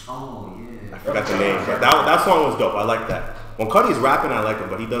 Oh yeah. I forgot the name, but that song was dope. I like that. When Cudi's rapping, I like him,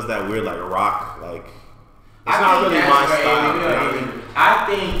 but he does that weird like rock like. It's not really my style. You know what I mean? I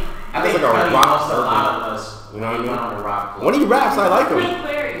think like a Cudi rock lost a urban. lot of us. You know what I mean? On the rock When he raps, I like him.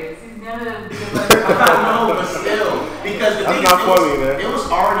 Aquarius. He's gonna be No, but still, because the thing That's not is, funny, man. it was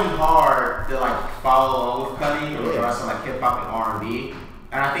already hard to like follow along with Cudi and the rest of like hip hop and R&B,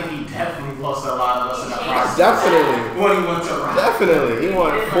 and I think he definitely lost a lot of us in that process. Definitely. When he went to rap. Definitely. He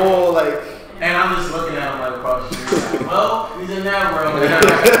went full like. And I'm just looking at him like across the street. Like, well, he's in that world.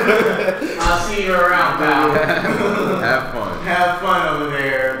 I'll see you around, pal. Have fun. Have fun over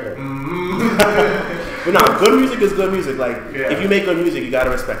there. But no, good music is good music. Like, if you make good music, you gotta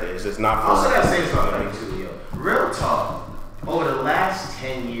respect it. It's just not. I also gotta say something too, yo. Real talk. Over the last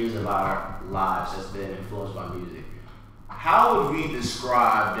 10 years of our lives that's been influenced by music, how would we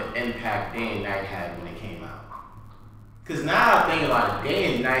describe the impact Day and Night had when it came out? Because now I think about it,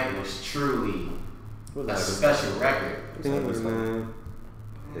 Day and Night was truly a special record. Yeah, it was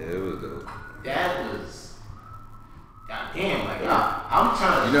dope. That was, goddamn, like I'm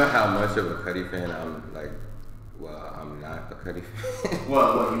trying to. You know how much of a Cudi fan I'm like? Well, I'm not a Cudi fan.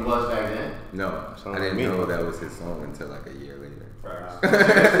 What you was back then? No, I didn't know that was his song until like a year later.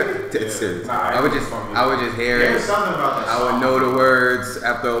 Dead serious. I would just hear it. There's something about that I song. would know the words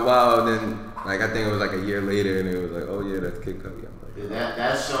after a while. Then, like, I think it was like a year later, and it was like, oh yeah, that's Kid Cudi. I'm like,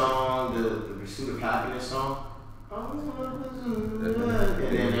 That song, the Pursuit of Happiness song. And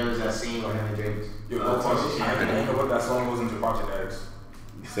then there was that scene where him and Drake. Yo, I didn't know what that song was until watching X.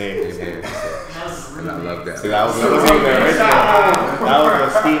 Same. And I love that. See, that was the original. That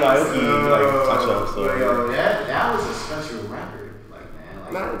was a Steve Aoki like touch up. So yo, that was a special record, like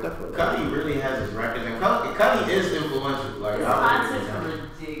man. Like, definitely. Cudi really has his records, and Cudi is influential. Like, his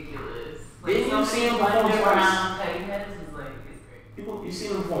content's ridiculous. Like, didn't you see him perform twice? Cudi heads is like, it's great. People, you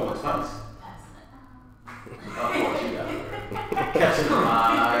seen him perform twice? Of course, you got it. Catching the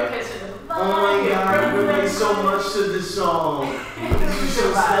vibe. Oh my God, I relate so much to this song. This is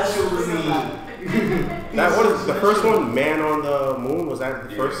so special to me. That what is the first one? Man on the Moon, was that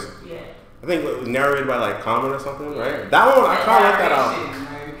the first? Yeah. I think it was narrated by like Common or something, right? That one, I kind of like that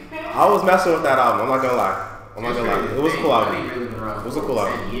album. I was messing with that album. I'm not gonna lie. It was a cool album. It was a cool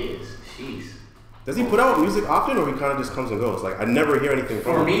album. 10 years. Jeez. Does he put out music often, or he kind of just comes and goes? Like I never hear anything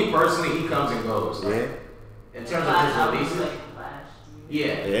from him. For me personally, he comes and goes. Like, in terms of his releases.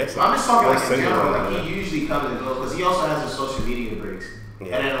 Yeah. So I'm just talking like in single general. on Like he usually comes and goes because he also has his social media breaks, and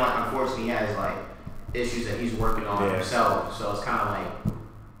then like unfortunately he has like issues that he's working on himself. So it's kind of like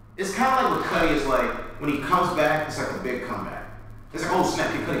with Cudi is like when he comes back, it's like a big comeback. It's like, oh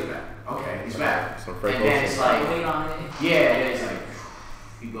snap, Kid Cudi's back. Okay, he's back. And then it's like wait on it. Yeah, and then it's like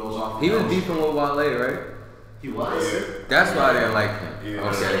he goes off. He was beefing with Wale, right? He was. Yeah. That's why I didn't like him. Yeah.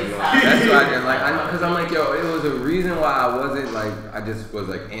 Okay. That's why I didn't like. Because I'm like, yo, it was a reason why I wasn't like. I just was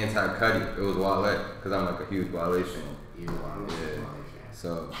like anti-Cudi. It was Wale, because I'm like a huge Wale fan. Yeah.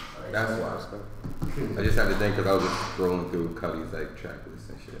 So that's why. I just had to think because I was just scrolling through Cudi's like track list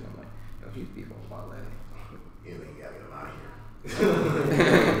and shit. And I'm like, yo, he's beefing with Wale. You ain't gotta get him out of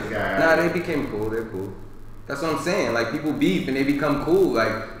here. Nah, they became cool. They're cool. That's what I'm saying. Like people beef and they become cool.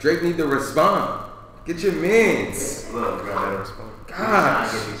 Like Drake need to respond. Get your mans. Look, bro. God. We trying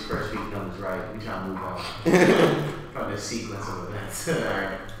to get these first week numbers right. We trying to move on from this sequence of events.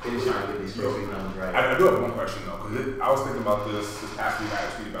 Alright. We just trying to get these first week numbers right. I do have one question though, because I was thinking about this past week. I had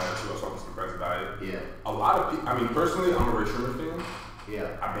a tweet about it too. I was talking to some friends about it. Yeah. A lot of people. I mean, personally, I'm a Ray Sherman fan.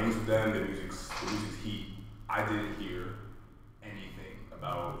 Yeah. I banged with them. The music's heat. I didn't hear anything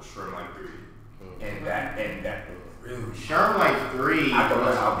about Sherman Like 3, and that really. Sherman Like 3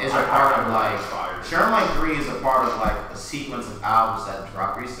 is a part of like Sherman Like 3 is a part of like a sequence of albums that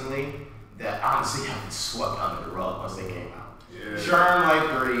dropped recently that honestly have been swept under the rug once they came out. Yeah. Sherman Like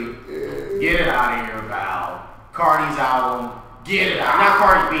 3, Get It Out of Here, pal. Cardi's album, Get It Out. Not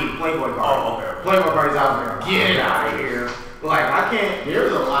Cardi B, Playboy Cardi. Oh, okay. Playboy Cardi's album, Get It Out of Here. Like I can't.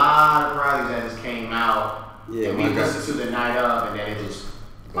 There's a lot of projects that just came out. Yeah, and we listened to the night of, and then it just.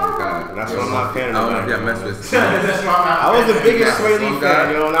 Oh God. That's what I'm not fan of. I don't know if y'all mess with. I was the biggest Sway Lee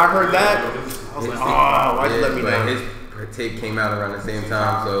fan, and I heard that. I was like, oh, why'd you let me know? His tape came out around the same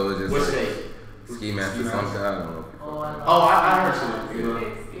time, so it was just Which like, tape? Ski Master something. I don't know. Oh, I heard something.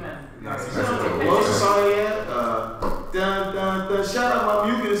 What was the song yet? Dun dun dun. Shut up,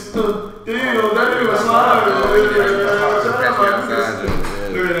 my mucus. Damn, that nigga was live.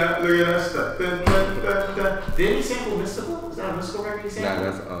 hear that stuff? Didn't he sample Mystical? Is that a Mystical record he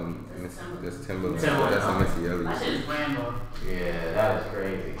Nah, sampled? that's Timberland. Timberland, That's a Missy That Elliott. shit is Rambo. Yeah, that is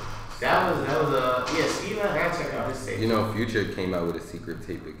crazy. That was yeah, Steven, I gotta check out this tape. You know, Future came out with a secret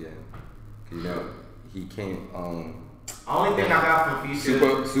tape again. You know, he came Only thing I got from Future.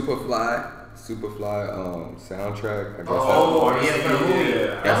 Superfly soundtrack. I guess Oh, yeah, for the movie.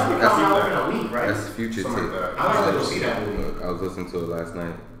 That's coming out in a week, right? That's Future Something tape. like that. I might have to go see that movie. I was listening to it last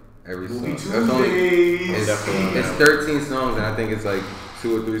night. Every Movie song. It's only Tuesdays. it's 13 songs, and I think it's like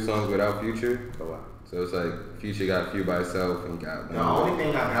 2 or 3 songs without Future. Oh, wow. So it's like Future got a few by itself and got The only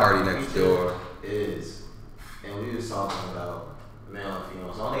thing I got Party from Next Future Door. is, and we was talking about male and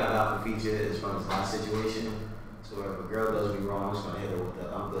female. So the only thing I got from Future is from his last situation. So if a girl does me wrong, I'm just gonna hit her with the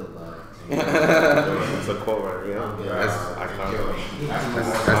 "I'm good, love." That's a quote right here. I'm good. That's Enjoy.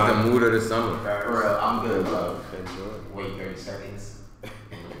 That's the mood of the summer. For real, I'm good, love. Enjoy. Wait 30 seconds.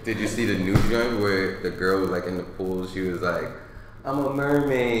 Did you see the new joint where the girl was like in the pool? She was like, "I'm a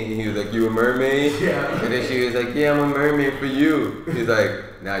mermaid." And he was like, "You a mermaid?" Yeah. And then she was like, "Yeah, I'm a mermaid for you." He's like,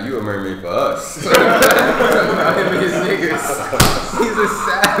 "Now you a mermaid for us." Him and his niggas. He's a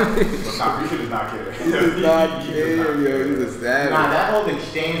savage. Nah, you should not care. He's not kidding, yo. He's a savage. Nah, that whole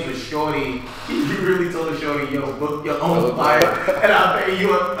exchange with Shorty, he really told the Shorty, "Yo, book your own flight, and I'll pay you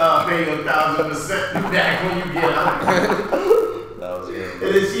 1,000% back when you get out." That was good. And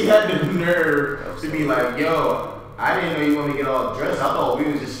then she had the nerve to be like, "Yo, I didn't know you want me to get all dressed. I thought we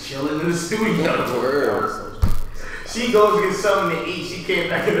was just chilling in the studio." Word. She goes to get something to eat. She came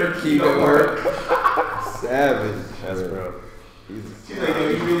back in her Keep it keto work. work. Savage. That's real. She's like, "Yo,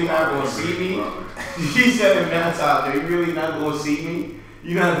 you really not gonna see me?" She said in that time, "Yo, you really not gonna see me?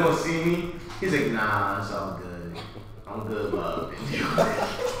 You not gonna see me?" He's like, "Nah, it's all good. I'm good, love."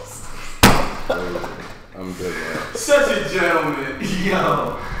 I'm good, man. Such a gentleman.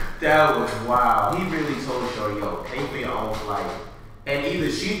 Yo, that was wild. He really told her, "Yo, pay for your own flight." And either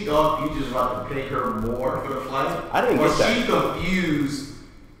she thought you just about to pay her more for the flight, I didn't or get that. she confused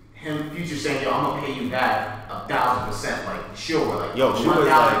him. Future saying, "Yo, I'm gonna pay you back 1,000%." Like, sure, like, Yo, she was like-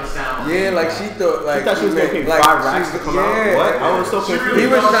 1,000%. Yeah, like she thought, like She thought she was gonna pay like, 5 racks she- to come out. yeah. What? I was so She confused. really He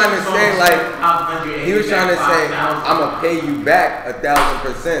was thought trying she to was say, gonna like, say, He was trying to say, $5,000. "I'm gonna pay you back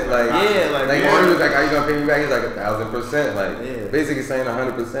 1,000%." Like, Yeah, like, she yeah. was like, "Are you gonna pay me back?" He's like 1,000%. Like, Yeah. basically saying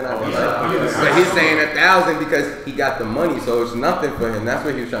 100%. I was yeah. like, but he's saying 1,000 because he got the money, so it's nothing for him. That's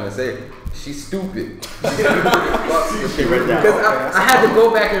what he was trying to say. She's stupid. Because I had to go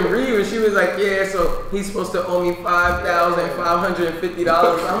back and read, and she was like, "Yeah, so he's supposed to owe me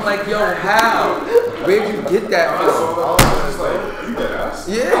 $5,550." I'm like, "Yo, how? Where'd you get that I from?" saw that. I was just like, you dead ass.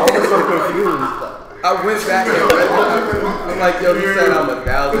 Yeah. I was so confused. I went back and read it. I'm like, "Yo, he said I'm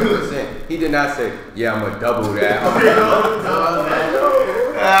 1,000%." He did not say, "Yeah, I'm gonna double that."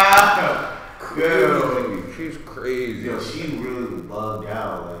 Yo, She's crazy. yo, she really bugged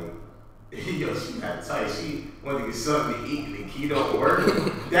out. Like, yo, she got tight. She wanted to get something to eat and the keto work.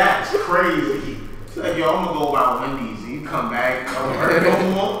 That's crazy. She's like, "Yo, I'm gonna go by Wendy's." You come back, don't work no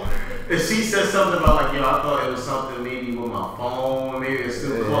more. And she said something about like, "Yo, I thought it was something maybe with my phone, maybe it's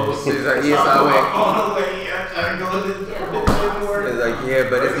too close." She's like, So "Yes, I I put went." my phone away. I try to go to the work. It's like, "Yeah,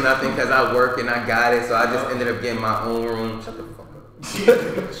 but it's nothing because I work and I got it, so I just ended up getting my own room." Shut the fuck up.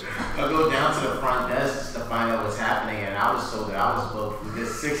 I go down to the front desk to find out what's happening, and I was told that I was booked from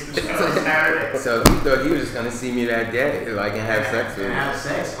this 6 to 7 Saturday. So he thought he was just gonna see me that day, like, and have sex with And me. have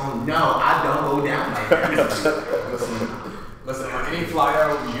sex? Oh no, I don't go down like that. Listen, like any fly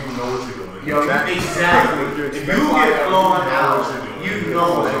out, you know what you're doing. Yo, exactly. If you get flown out, you know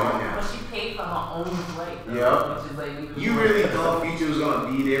what's going But down. she paid for her own flight. though, Yep. Which is like You really thought Future was gonna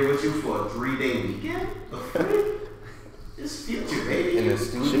be there with you for a 3-day weekend? For free? It's Future, baby. In the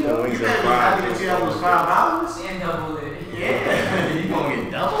Chicken studio. You wings better and be happy fries. that you have those $5. and double it. Yeah, you gonna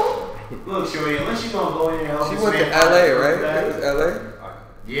get double? Look, Shorty, unless you gonna go in and help She us went to spend LA, $5 right? back. It was LA.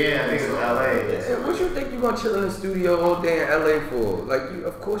 Yeah, I think it was LA. Yeah, what you think you gonna chill in the studio all day in LA for? Like, you,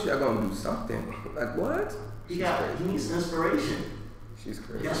 of course y'all gonna do something. Like, what? He needs inspiration. She's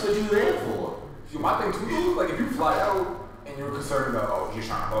crazy. That's what you there for. Yo, my thing too, though, like if you fly out and you're concerned about, oh, he's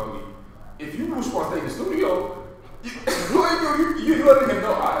trying to hug me. If you just want to stay in the studio, you letting him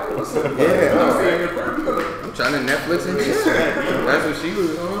know, alright, listen. Yeah, I'm alright. staying here for because I'm trying to Netflix and shit. That's what she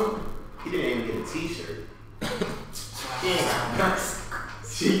was on. He didn't even get a t-shirt. Yeah.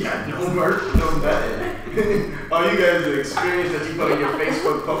 She got no merch, no nothing. All you guys are experience that you put on your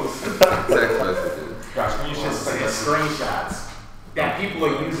Facebook post. Text messages. gosh, Just screenshots that people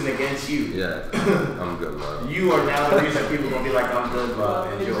are using against you. Yeah, I'm good, love. You are now the reason people gonna be like, "I'm good,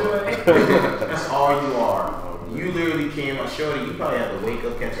 love, enjoy." That's all you are. You literally came out, shorty. You probably had to wake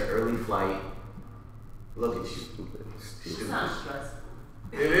up, catch an early flight. Look at you. It sounds stressful.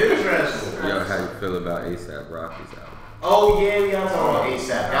 It is stressful. Yo, how you feel about ASAP Rocky's album? Oh yeah, we gotta talk about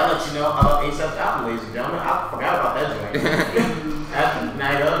ASAP. I'll let you know about ASAP's album, ladies and gentlemen. I forgot about that joint. After the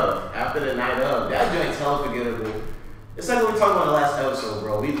night of, that joint's hella forgettable. It's like what we talked about in the last episode,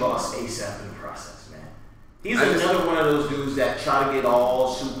 bro. We lost ASAP in the process, man. He's another one of those dudes that try to get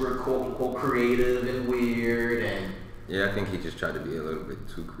all super quote unquote creative and weird and. Yeah, I think he just tried to be a little bit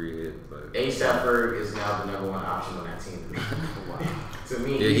too creative, but ASAP Ferg is now the #1 option on that team to me. To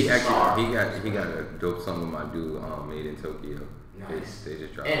me, yeah, he's he got a dope song with my dude, Made in Tokyo. Nice. They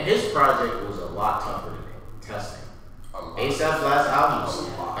just dropped and his project was a lot tougher than testing. ASAP's last album was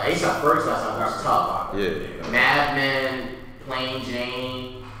ASAP Ferg's last album was tough. Yeah. Madman, Plain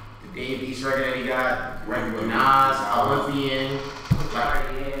Jane, the Dave East record that he got, record with Nas, Olympian. Like,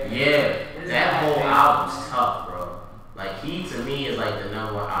 yeah, that whole album's tough, bro. Like, he to me is like the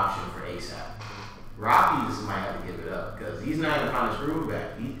 #1 option for ASAP. Rocky just might have to give it up because he's not even found his groove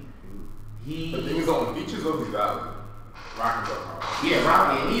back. The thing is, on features of his album, Rocky's up. Yeah,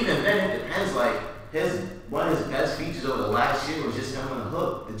 Rocky, and even then it depends. Like one of his best features over the last year was just him on the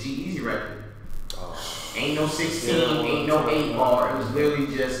hook, the G-Eazy record. Ain't no 16, ain't no 8 bar. It was literally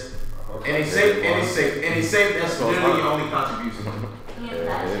just, and it's safe. That's literally your only contribution.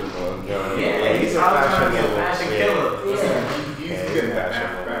 Yeah, he's out trying to be a fashion killer. He's getting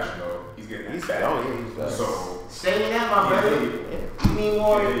fashion though. He's getting fashion. So stay in that, my brother.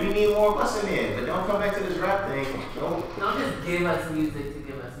 We need more busting in, but don't come back to this rap thing. Don't just give us music to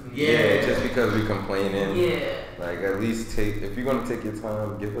give us music. Yeah, just because we complaining. Yeah. Like, at least if you're gonna take your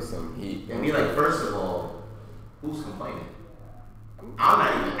time, give us some heat. And be like, first of all, who's complaining? I'm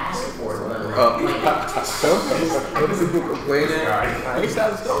not even asking for it. Some people complaining. I'm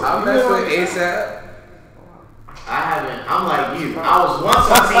messing with ASAP. I haven't. I'm like you. I was once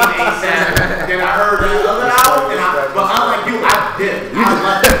on Team ASAP, then I heard the other album, but I'm like you. I did. I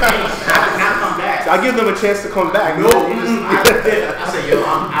left the case. I did not come back. I give them a chance to come back. No, I did. I said, yo,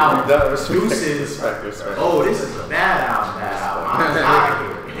 I'm out. Deuces. Respect. Oh, this is a bad album. I'm out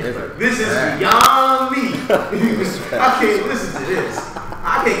of here. This is beyond me. I can't listen to this.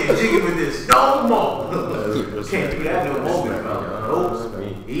 I can't get jiggy with this no more. Can't do that no more, bro.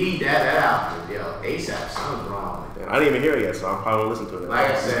 Nope. Eat that album, yo. ASAP, something's wrong. I didn't even hear it yet, so I probably won't listen to it.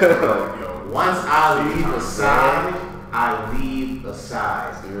 Like I said, bro, once I leave aside, I leave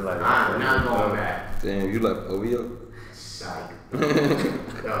aside. You're like, I'm not going back. Damn, you left OVO? Psych. Don't do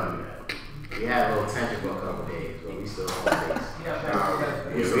that. We had a little tension for a couple days, but we still on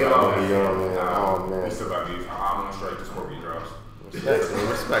pace. We still got beef. I'm gonna strike this Scorpion drops.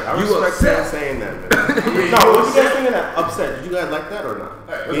 Respect. I respect Sam saying that, man. No, what you guys thinking that upset? Did you guys like that or not?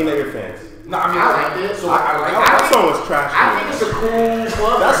 Being that you're fans. No, I mean, I liked it. So I like That song was trash. I think it's a cool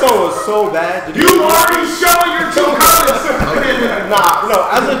club. That song was so bad. You already showing your two colors. Nah, no.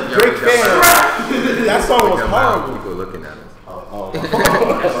 As a Drake fan, that song was horrible. People looking at us. Oh.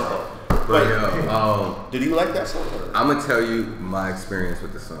 But yo, did you like that song? I'm gonna tell you my experience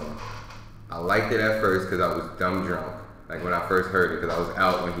with the song. I liked it at first because I was dumb drunk. Like when I first heard it, because I was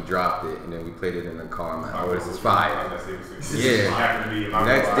out when he dropped it, and then we played it in the car. I'm like, oh, this is fire. Yeah.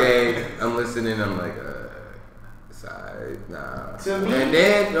 Next day, I'm listening. I'm like, side, nah. And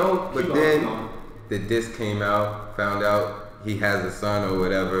then then the disc came out. Found out he has a son or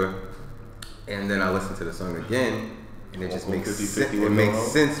whatever, and then I listened to the song again. And it just makes sense. It makes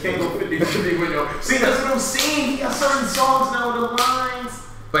sense. Can't go 50-50 with no. See, that's what I'm saying. He got certain songs now with the lines.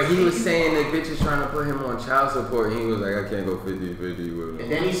 But he was saying that bitch is trying to put him on child support, and he was like, I can't go 50-50 with him.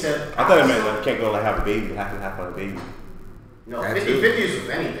 And then he said, I thought it meant like, can't go like have a baby, half and half on a baby. No, 50-50 is with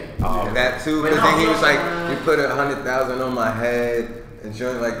anything. That too, because then he was like, you put 100,000 on my head and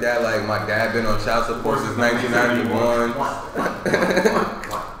shit like that. Like my dad been on child support since 1991.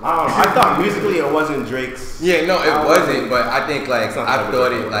 I thought musically it wasn't Drake's. Yeah, no, it wasn't. But I think like I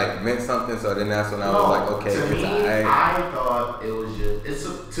thought it like meant something. So then that's when I was like, okay, to it's me, alright. I thought it was just.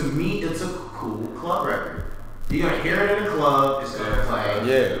 To me, it's a cool club record. You're gonna hear it in the club. It's gonna play.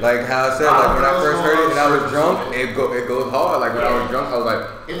 Yeah, like how I said, like when I first heard it and I was drunk, it goes hard. Like when I was drunk, I was like,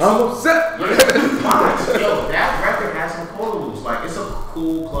 I'm upset. Yo, that record has some quotables. Like it's a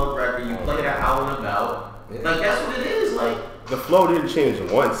cool club record. You play that out and about. Yeah. Like that's what it is. Like the flow didn't change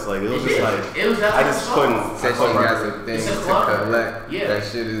once. Like it was just like I just couldn't. Said she got some things to collect. Yeah. That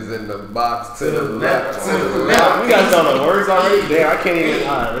shit is in the box to the left. You guys know the words already? Damn, I can't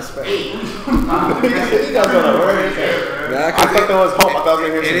even respect. You guys know the words. I thought there was hope. I thought I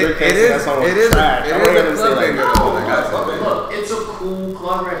was gonna hear some good things. That song was trash. I wanted them to say like, look, it's a cool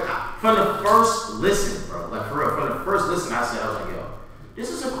club record. From the first listen, bro, like for real, from the first listen, I was like, yo, this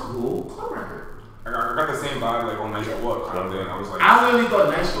is a cool club record. I got the same vibe like on Nice Good Luck kind of thing. I was like, I really thought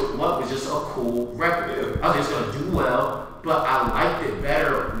Nice Good Luck was just a cool record. I was just gonna do well, but I liked it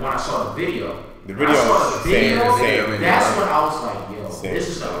better when I saw the video. The video was same. That's when I was like, yo, this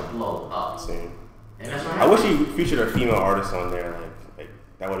is gonna blow up. Same. And that's what I wish he featured a female artist on there. Like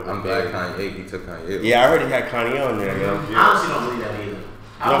that would have been. I'm glad Kanye. He took Kanye. Yeah, I heard he had Kanye on there. You know? I honestly don't believe that either.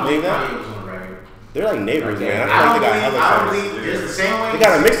 You don't believe that? Kanye was on the record. They're like neighbors, man. I I feel like don't believe it's the same way. They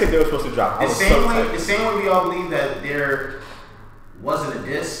got a mixtape they were supposed to drop. The same way we all believe that there wasn't a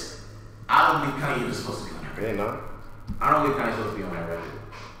diss. I don't believe Kanye was supposed to be on that record. Yeah, no. I don't believe Kanye's supposed to be on that record.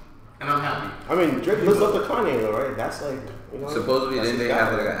 And I'm happy. I mean, Drake looks up to Kanye, though, right? That's like, you know. Supposedly, didn't they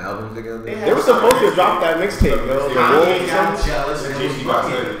have like an album together? They were supposed to drop that mixtape, yo. Kanye got jealous and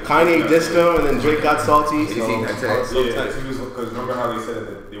Kanye dissed him, and then Drake got salty. Did you see that text? because remember how they said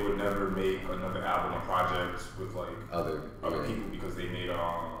that they would never make another album or project with like Other people because they made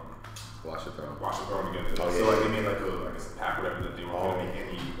Watch the Throne. Watch the Throne together. Oh, yeah. So like they made like a pack whatever that they were gonna make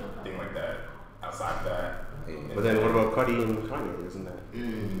anything like that outside of that. Yeah. But then what about Cudi and Kanye? Isn't that?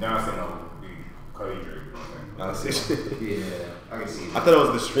 Now I say no, Cudi Drake. I see. Yeah, I can see I that. thought it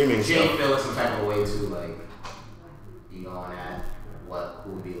was the streaming Jay stuff. feeling some type of way too, like you going at what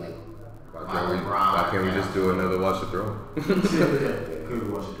would be like Why LeBron. can't we just do another Watch the Throne? Could we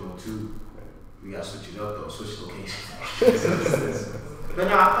watch it doing two? We gotta switch it up though, switch locations. But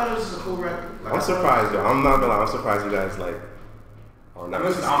no, I thought it was just a cool record. Like, I'm surprised, though. I'm not gonna lie. I'm surprised you guys like are not.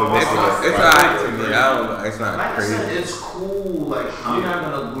 Listen, It's alright to me. It's not like crazy. I said, it's cool. Like I'm not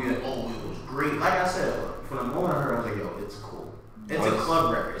gonna be like, oh, it was great. Like I said, from the moment I heard, I was like, yo, it's cool. It's a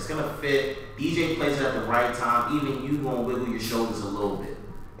club record. It's gonna fit. DJ plays it at the right time. Even you gonna wiggle your shoulders a little bit.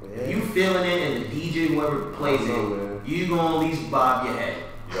 If you feeling it, and the DJ whoever plays it, you gonna at least bob your head.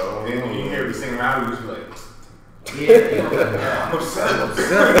 Yo, and when you hear me sing around, you just be like, Yeah, I'm upset.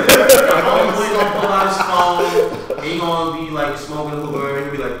 homeboy gonna pull out his phone. And he gonna be like smoking a hookah, and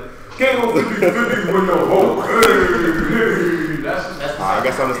he'll be like, "Can't go 50-50 with no hope." That's I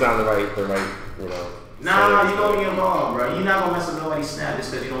guess I'm just not the right, you know. Nah, you gonna be involved, bro. You're not gonna mess up nobody's snap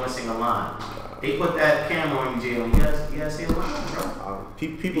just because you don't want to sing a line. They put that camera on you, Jalen. You gotta sing a line, bro.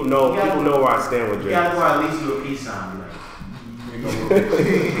 People know where I stand with You Drake. gotta go at least do a peace sign. Be like,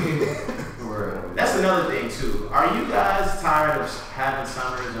 that's another thing too. Are you guys tired of having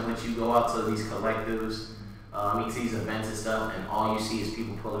summers in which you go out to these collectives, to these events and stuff, and all you see is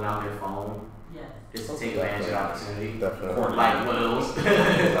people pulling out their phone Yes. just to take advantage of the opportunity? Definitely. Like one of those. I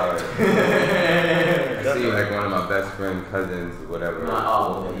see like one of my best friend cousins, whatever. You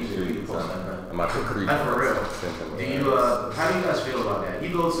post that, bro. I'm about to creep. Like for real. Do How do you guys feel about that? You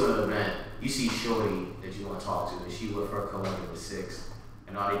go to an event, you see Shorty that you want to talk to, and she with her collective of 6.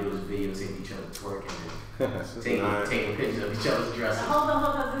 And all they do is videotape each other twerking and taking pictures of each other's dresses. Hold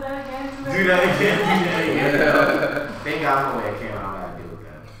on, do that again. Do that again. Thank God I'm away. I can't. I don't gotta deal with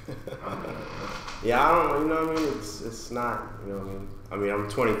that. Yeah, I don't. You know what I mean? It's not. You know what I mean? I mean, I'm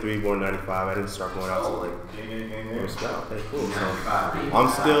 23, born 95. I didn't start going out till like. Respect. Okay, cool. So, I'm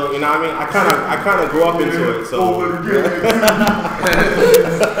still. You know what I mean? I kind of grew up into it. So.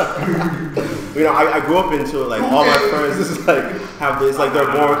 You know, I grew up into it. Like all my friends, this is like have this. Like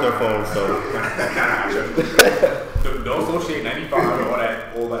they're born with their phones. So. Don't associate 95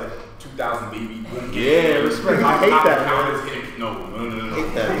 or all that 2000 baby. Yeah, respect. I hate that, man. No. I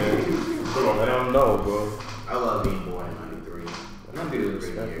hate that, man. I don't know, bro. I love being born in 93. 93 was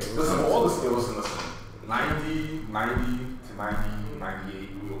a great year. Listen, all the skills in 90 to 90, 98,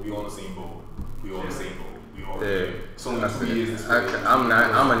 we all in the same boat. We all in the same boat. Yeah. So only 2 years.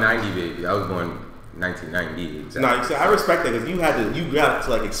 I'm a 90 baby. I was born 1990. Exactly. No, I respect that because you got to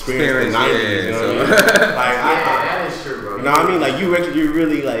like experience the 90s. Yeah, you know so. what I mean? Like, That is true, bro. You know what I mean? Like you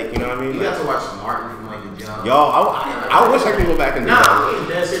really like, you know what I mean? You got to watch Martin from like the jump. Yo, I wish I could go back and do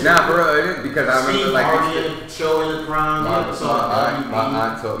that. Nah, bro, it is because I remember like show in the prime. my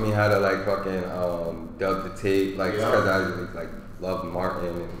aunt taught me how to like fucking dub the tape, like because I like loved Martin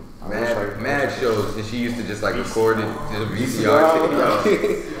and mad shows, and she used to just like record it to VCR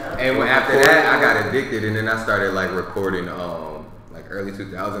tape. And after that, I got addicted, and then I started like recording. Like early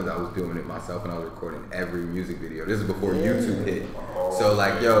 2000s, I was doing it myself, and I was recording every music video. This is before YouTube hit. So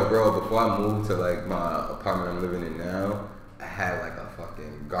like, yo, bro, before I moved to like my apartment I'm living in now, I had like a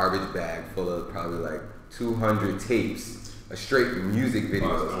fucking garbage bag full of probably like 200 tapes. A straight music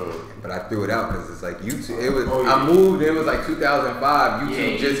video, but I threw it out because it's like YouTube. It was I moved. It was like 2005.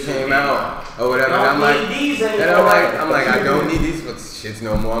 YouTube just came out or whatever. And I'm like, I don't need these shits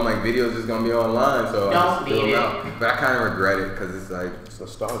no more. I'm like, videos just gonna be online, so I just threw them out. But I kind of regret it because it's like it's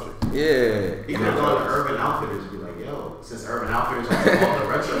nostalgic. Yeah. Even going to Urban Outfitters, be like, yo, since Urban Outfitters has all the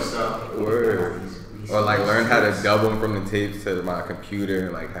retro stuff, word. Or like learn how to dub them from the tapes to my computer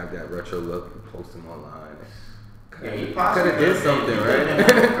and like have that retro look and post them online. Yeah, you could have did something, right?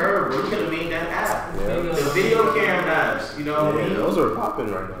 We could have made that app. Yeah. The video camera apps, you know what I mean? Those are popping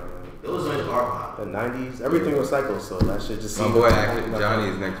right now. Those are popping. The 90s, everything was cycle, so that shit just. My boy, actually,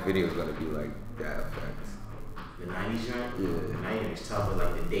 Johnny's next video is gonna be like that effect. The 90s joint? Yeah. The 90s is tough with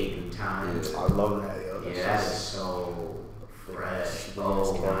like the date and time. Yeah. I love that, yo. Yeah, that is so fresh.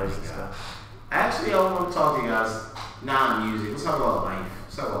 Oh my god. Actually, I want to talk to you guys non-music. Let's talk about life.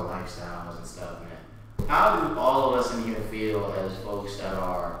 Let's talk about lifestyles and stuff, man. How do all of us in here feel as folks that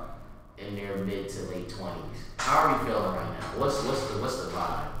are in their mid to late 20s? How are we feeling right now? What's the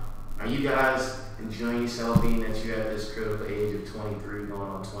vibe? Are you guys enjoying yourself being that you're at this critical age of 23 going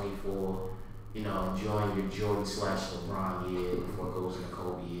on 24? You know, enjoying your Jordan / LeBron year before it goes into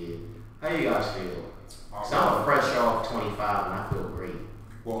Kobe year. How do you guys feel? So I'm fresh off 25 and I feel great.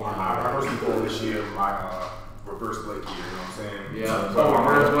 Well, I personally feel this year my reverse Blake year, you know what I'm saying? Yeah. So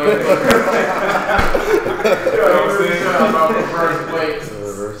reverse Blake. You know what I'm saying? About reverse Blake.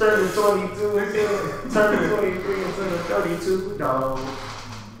 Turning 22 until turning 23 until 32, dog.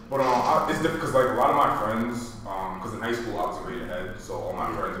 But it's different because like a lot of my friends, because in high school I was a grade ahead, so all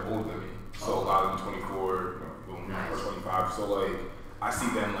my friends are older than me. So a lot of them 24, or 25. So like I see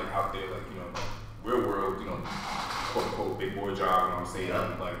them like out there, like real world, quote unquote big boy job. You know what I'm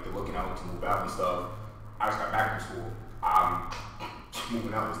saying? Like they're looking out to move out and stuff. I just got back from school.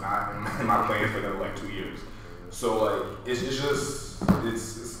 Moving out was not in my plans for another like 2 years. So like it's just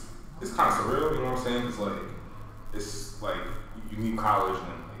it's kind of surreal. You know what I'm saying? It's like you leave college and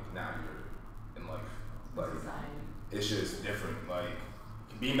then like now you're in life. Like it's just different. Like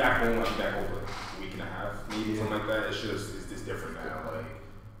being back home, like back home for like a week and a half, maybe something like that. It's just different now. Like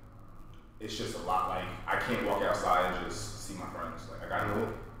it's just a lot. Like I can't walk outside and just see my friends. Like I gotta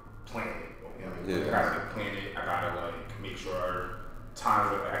plan it. I gotta plan it. I gotta like make sure times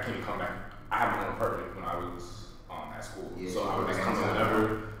where like, I can't come back. I had my own apartment when I was at school, so I would just come in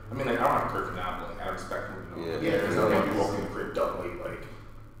whenever. I mean, like I don't have a curfew now, but like out of respect for because I can't be walking in the crib dark late, like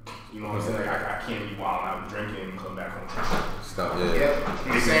you know what I'm saying. Like I can't be wilding out drinking and come back home. Stop.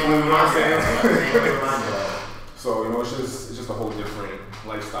 Same with my So it's just a whole different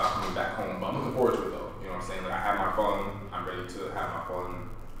lifestyle coming back home. But I'm looking forward to it though. You know what I'm saying? Like I have my fun. I'm ready to have my fun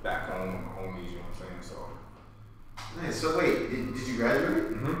back home with my homies. You know what I'm saying? So. Nice. So wait, did you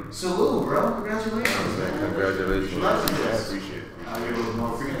graduate? Mm-hmm. Salute, bro. Congratulations. Congratulations. I appreciate it. I give a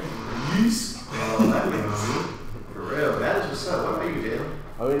more freedom. For real. That is what's up. What about you, Jalen?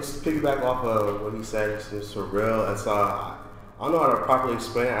 I mean, just to piggyback off of what he said, it's surreal. It's I don't know how to properly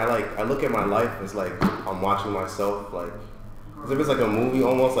explain it. I look at my life as like I'm watching myself, like as if it's like a movie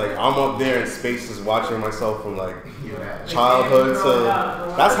almost. Like I'm up there in space, just watching myself from like childhood to.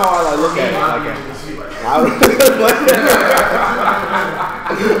 That's how I look at it.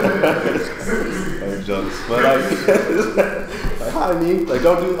 Like jokes, but like hi me, like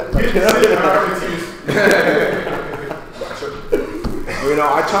don't do that.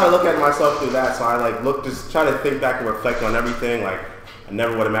 I try to look at myself through that, so I like just try to think back and reflect on everything. Like I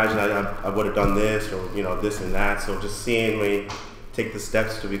never would imagine I would have done this or this and that. So just seeing me take the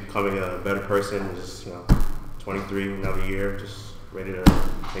steps to becoming a better person, just 23, another year, just ready to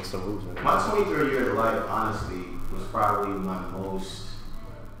make some moves. My 23rd year of life, honestly, was probably my most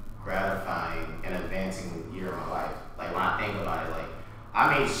gratifying and advancing year of my life. Like when I think about it, like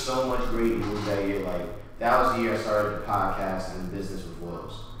I made so much great moves that year. Like that was the year I started the podcast and the business with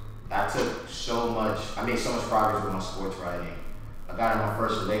Wills. I made so much progress with my sports writing. I got in my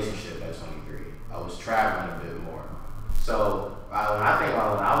first relationship at 23. I was traveling a bit more. So when I think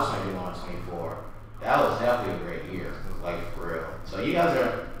about when I was 21 and 24, that was definitely a great year, like for real. So you guys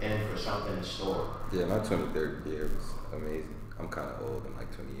are in for something in store. Yeah, my 23rd year was amazing. I'm kind of old. I'm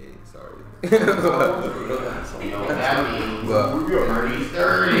like 28. Sorry. You know what that means? But,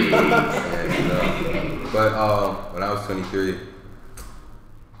 30. But when I was 23,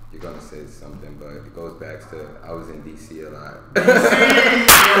 you're gonna say something, but it goes back to I was in DC a lot.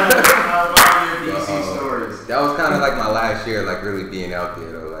 DC stories. That was kind of like my last year, like really being out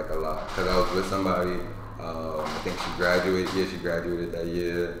there though, like a lot, because I was with somebody. I think she graduated. Yeah, she graduated that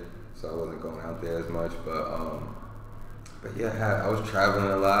year, so I wasn't going out there as much. But But yeah, I was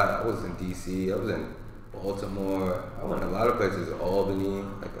traveling a lot. I was in DC. I was in Baltimore. I went a lot of places. Albany.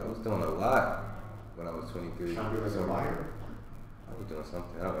 Like I was doing a lot when I was 23. Trying to be like a liar. I was doing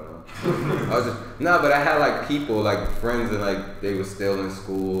something. I don't know. I was just but I had like people, like friends, and like they were still in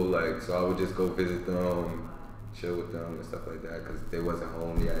school. Like so, I would just go visit them, chill with them, and stuff like that, because they wasn't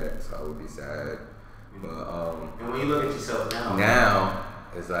home yet. So I would be sad. But and when you look at yourself now,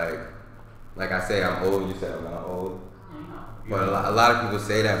 it's like I say, I'm old. You said I'm not old. But a lot of people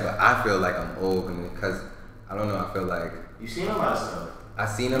say that, but I feel like I'm old because I don't know. I feel like you've seen a lot of stuff. I've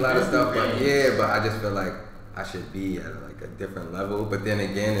seen a lot of stuff, but I just feel like I should be at like a different level. But then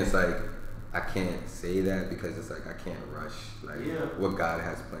again, it's like I can't say that because it's like I can't rush what God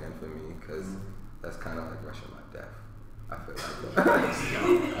has planned for me, because that's kind of like rushing my death. I feel like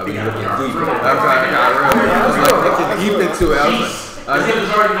I've been looking deep. I'm trying to get real. I was like looking deep into it. I was like.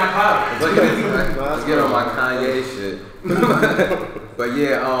 Already not clouded. Let's get on my Kanye shit. But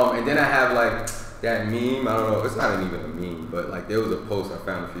yeah, and then I have like that meme. I don't know. It's not even a meme, but like there was a post I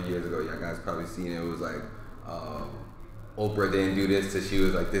found a few years ago. Y'all guys probably seen it. It was like Oprah didn't do this till she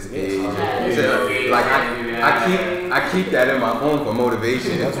was like this age. Like I keep that in my phone for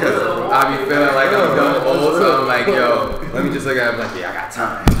motivation because I be feeling like I'm done old. So I'm like, yo, let me just look at it. I'm like, yeah, I got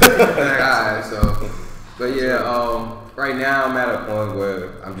time. Like, all right, so, but yeah, right now I'm at a point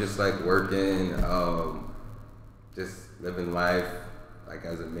where I'm just like working, just living life like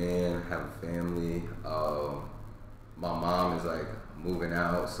as a man, have a family. My mom is like moving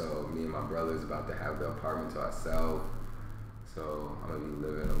out, so me and my brother's about to have the apartment to ourselves. So I'm gonna be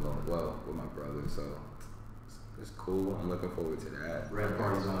living alone, with my brother. So it's cool. I'm looking forward to that. Rent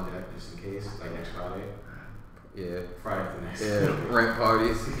parties on deck just in case, like next Friday. Yeah. Friday after next. Yeah, rent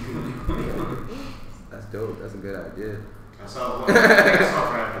parties. That's dope. That's a good idea. I saw Friday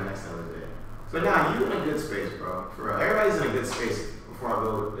after next the other day. But nah, you in a good space, bro. For real. Everybody's in a good space before I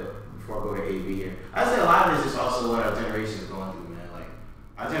go to AV here. I say a lot of it is just also what our generation is going through, man. Like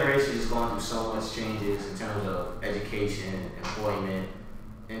our generation is going through so much changes in terms of education, employment,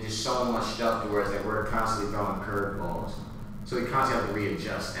 and just so much stuff to where it's like we're constantly throwing curveballs. So we constantly have to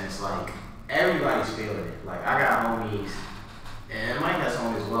readjust, and it's like everybody's feeling it. Like I got homies, and Mike has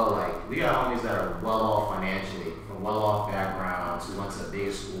homies as well. Like we got homies that are well off financially, from well off backgrounds, who went to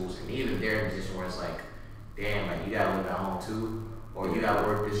bigger schools, and even they're in a position where it's like, damn, like you gotta live at home too, or you gotta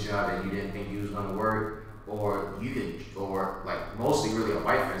work this job that you didn't think you was gonna work, or like mostly really our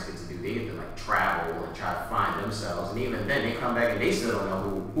white friends get to do. They get to like travel and try to find themselves, and even then they come back and they still don't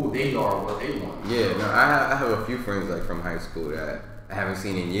know who they are or what they want. Yeah, no, I have a few friends like from high school that I haven't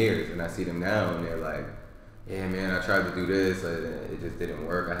seen in years, and I see them now, and they're like, yeah, man, I tried to do this, it just didn't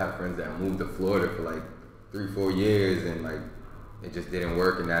work. I have friends that moved to Florida for like 3-4 years, and like it just didn't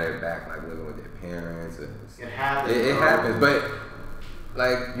work, and now they're back like living with their parents. It happens. It happens, but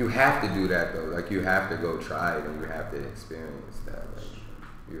like you have to do that though. Like you have to go try it, and you have to experience that. Like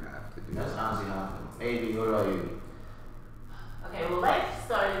you have to do That's that. honestly how I feel. Maybe what about you? Okay, well, life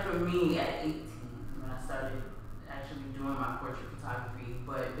started for me at 18 when I started actually doing my portrait photography,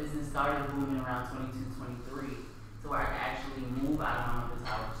 but business started booming around 22, 23, to where I could actually move out of my mother's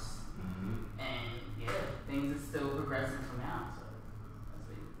house. And yeah, things are still progressing from now. So that's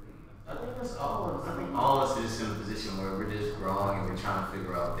basically. I think that's all of us. I think all of us is in a position where we're just growing and we're trying to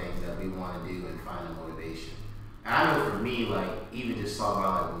figure out things that we want to do and find the motivation. And I know for me, like even just talk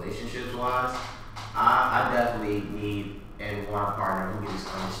about like relationships wise, I definitely need and want a partner who can just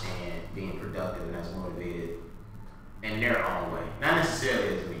understand being productive and that's motivated in their own way, not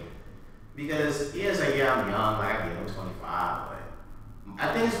necessarily as me. Because yeah, it's like I'm young, like I get I'm 25, but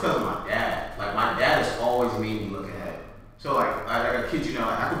I think it's because of my dad. Like my dad has always made me look ahead. So like I kid you not,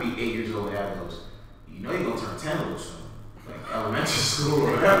 like, I could be 8 years old and dad goes, you know you're gonna turn 10 a little soon. Like elementary school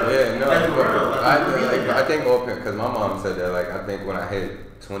or whatever. Yeah, no, like, I think all because my mom said that. Like I think when I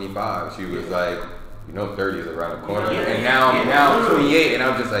hit 25, she was like, you know, 30 is around the corner, and now I'm 28, and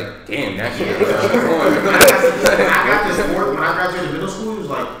I'm just like, damn, that shit is around the corner. I got this work when I graduated middle school. It was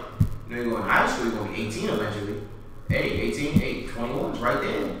like, you know, you're going to high school, you're going to be 18 eventually. Hey, 18, hey, 21's right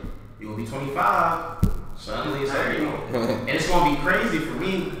there. You're going to be 25. Suddenly it's like, and it's going to be crazy for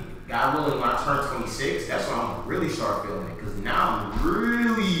me. God willing, when I turn 26, that's when I'm going to really start feeling it. Because now I'm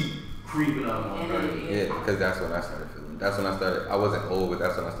really creeping up on 30. Yeah, because that's when I started feeling. That's when I started. I wasn't old, but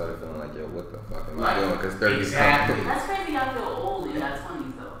that's when I started feeling like, yo, what the fuck am I doing? Because 30 is coming. That's crazy. I feel old in your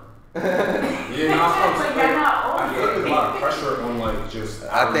 20s though. Yeah, like you're not old. I feel like there's a lot of pressure on like just.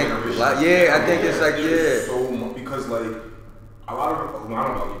 I think it's like so much because like a lot of I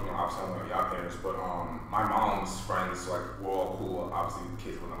don't know. I've was telling y'all parents, but my mom's friends, like, were all cool. Obviously, the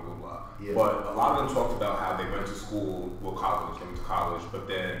kids were not blah, blah, blah. Yeah. But a lot of them talked about how they went to school, they went to college, but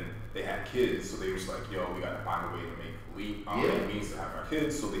then they had kids, so they were just like, yo, we gotta find a way to make means to have our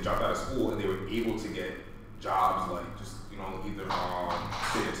kids. So they dropped out of school and they were able to get jobs like just, either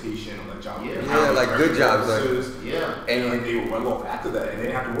sanitation or like jobs. Like good jobs. And like they were well off after that, and they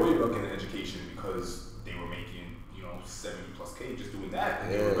didn't have to worry about getting an education because they were making, 70+K just doing that.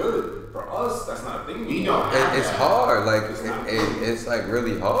 And they were good. For us, that's not a thing. It's hard. Like it's like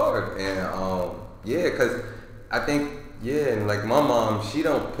really hard, and because I think and like my mom, she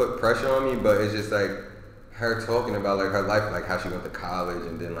don't put pressure on me, but it's just like her talking about like her life, like how she went to college,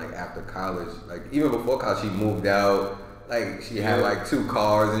 and then like after college, like even before college, she moved out. Like she had like 2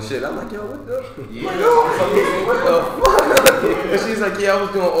 cars and shit. I'm like, yo, what the? What the fuck? And she's like, I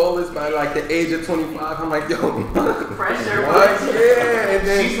was doing all this by like the age of 25. I'm like, yo, pressure. What? Yeah, and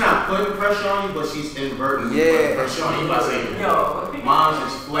then she's not putting pressure on you, but she's inverting pressure on you by saying, yo, mom's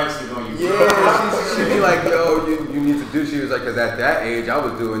just flexing on you. Yeah, she'd be like, yo, you need to do. She was like, because at that age I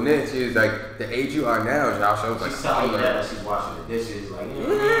was doing this. She was like, the age you are now, Josh. I was like, she's telling you that as she's washing the dishes, like,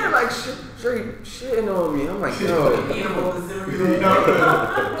 like straight shitting on me. I'm like, yo. It's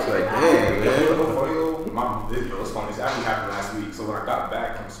like, man. It's funny. This actually happened last week. So when I got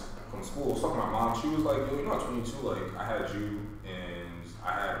back from school, I was talking to my mom. She was like, yo, at 22, like, I had you, and I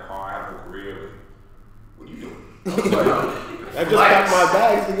had a car, I had a whole career. Like, what are you doing? I was like, I just packed my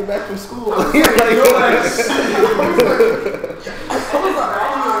bags to get back from school. I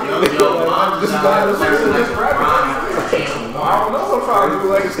don't know what I'm trying to do,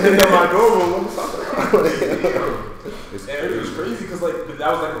 like, extend out my door. What am talking about? It was crazy because like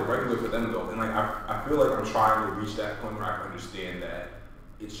that was like a regular for them though, and like I feel like I'm trying to reach that point where I can understand that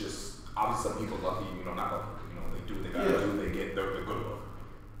it's just obviously some people lucky, not lucky, they do what they gotta do, they get the good luck.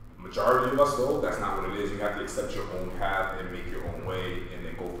 Majority of us though, that's not what it is. You have to accept your own path and make your own way, and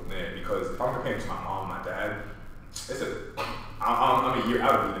then go from there. Because if I'm comparing to my mom, my dad, I'm a year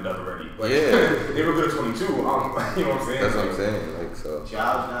out of being done already. Like, they were good at 22. You know what I'm saying? That's what I'm saying. Like so,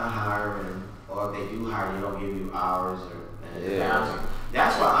 jobs not hiring. Or if they do hire, they don't give you hours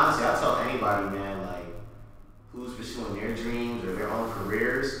That's why honestly I tell anybody, man, like who's pursuing their dreams or their own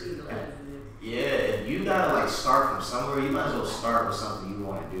careers. If you gotta like start from somewhere, you might as well start with something you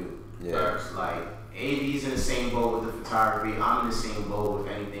want to do. Like AV's in the same boat with the photography. I'm in the same boat with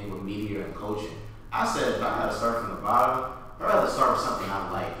anything with media and coaching. I said if I gotta start from the bottom, I'd rather start with something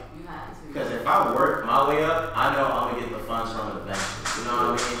I like. Because if I work my way up, I know I'm gonna get the funds from it eventually. You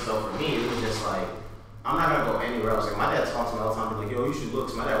know what I mean? So for me, it was just like, I'm not gonna go anywhere else. Like my dad talks to me all the time, like, yo, you should look.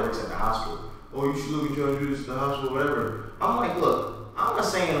 'Cause my dad works at the hospital. Oh, you should look and try to do this at the hospital, whatever. I'm like, look, I'm not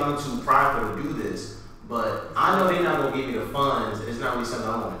saying I'm too prideful to do this, but I know they're not gonna give me the funds. It's not really something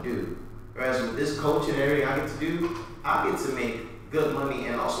I want to do. Whereas with this coaching and everything I get to do, I get to make good money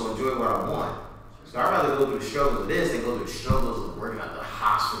and also enjoy what I want. So I'd rather go through the struggles of this than go through the struggles of working at the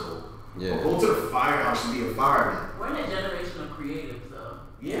hospital. Or go to the firehouse and be a fireman. We're in a generation of creatives, though.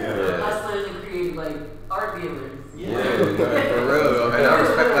 Yeah. Hustlers and creative, like art dealers. For real though. And I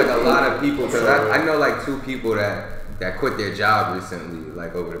respect like a lot of people because I know like 2 people that quit their job recently,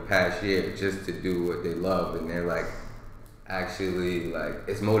 like over the past year, just to do what they love, and they're like actually like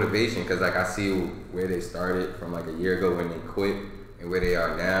it's motivation because like I see where they started from like a year ago when they quit and where they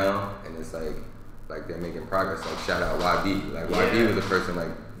are now, and it's like they're making progress. Like shout out YB. Like YB was a person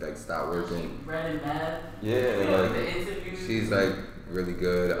like stopped working. Brandon Math. Like the interview. she's like really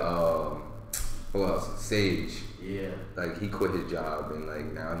good. Who else? Sage. Yeah. Like he quit his job and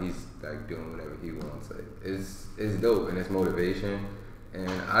like now he's like doing whatever he wants. Like it's dope and it's motivation. And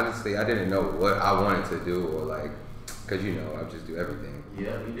honestly, I didn't know what I wanted to do or like, cause I just do everything.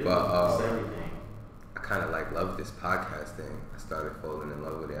 Yeah, you do. But it's everything. I kind of like love this podcast thing. I started falling in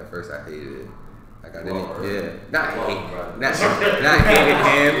love with it. At first, I hated it. Like I didn't, not hated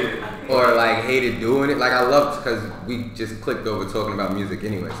him or like hated doing it. Like I loved because we just clicked over talking about music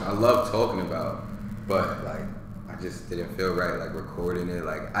anyway. So I love talking about, but like I just didn't feel right like recording it.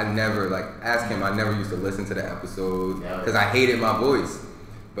 Like I never ask him. I never used to listen to the episodes because I hated my voice.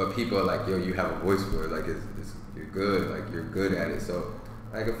 But people are like, yo, you have a voice for it. Like you're good. Like you're good at it. So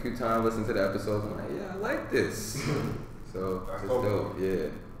like a few times listen to the episodes. I'm like, yeah, I like this. So it's dope.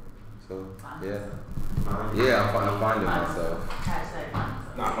 Yeah. So, I'm finding myself.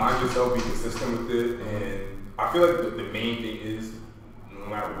 Find yourself, be consistent with it, and I feel like the main thing is, no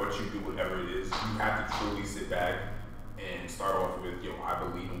matter what you do, whatever it is, you have to truly sit back and start off with, I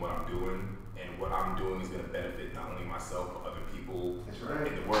believe in what I'm doing, and what I'm doing is going to benefit not only myself, but other people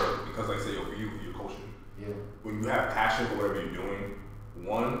in the world. Because like I say, for you, you're coaching. Yeah. When you have passion for whatever you're doing,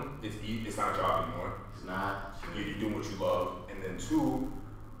 one, it's not a job anymore. It's not. You're doing what you love, and then two,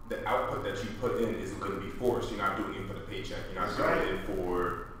 the output that you put in isn't going to be forced. You're not doing it for the paycheck. You're not doing it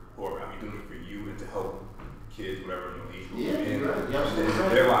for, or I mean, doing it for you and to help kids, whatever age group you're in. Right. And then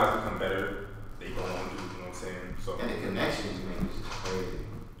if their lives become better, they go on to, you know what I'm saying? So And the connections you make is just crazy.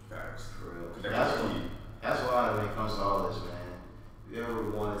 facts. For real. Connections key. That's why when it comes to all this, man, if you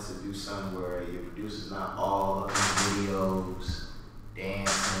ever wanted to do something where your producer's not all up in videos,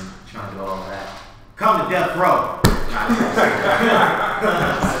 dancing, trying to do all that, come to Death Row.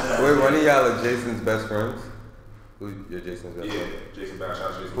 Wait, one of y'all are Jason's best friends? You're Jason's best friend? Yeah, Jason Bash,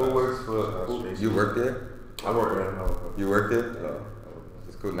 Jason Who Bash. works for, you work there? I work there. You work there? Yeah.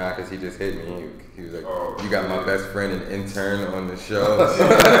 It's cool. Nah, because he just hit me. He was like, Oh, you got my best friend and intern on the show.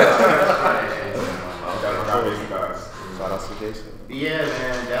 Shout out to Jason. Yeah,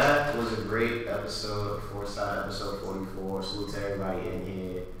 man, that was a great episode, Foresight, episode 44. Salute to everybody in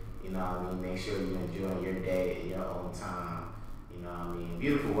here. You know what I mean? Make sure you're enjoying your day in your own time. You know what I mean?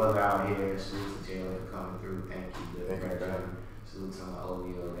 Beautiful weather out here. Salute to Jalen for coming through. Thank you, good Virgin. Salute to my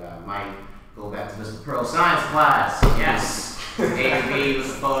OVO guy, Mike. Go back to Mr. Pearl Science class. Yes. A&B with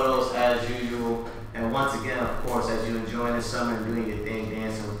the photos as usual. And once again, of course, as you enjoying this summer and doing your thing,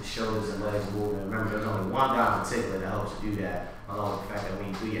 dancing with the shoulders and legs moving. Remember, there's only one guy in particular that helps you do that. Along with the fact that when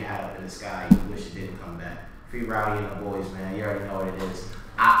you threw your hat up in the sky, you wish it didn't come back. Free Rowdy and the boys, man. You already know what it is.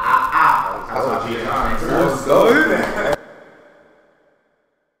 That's what Oh, you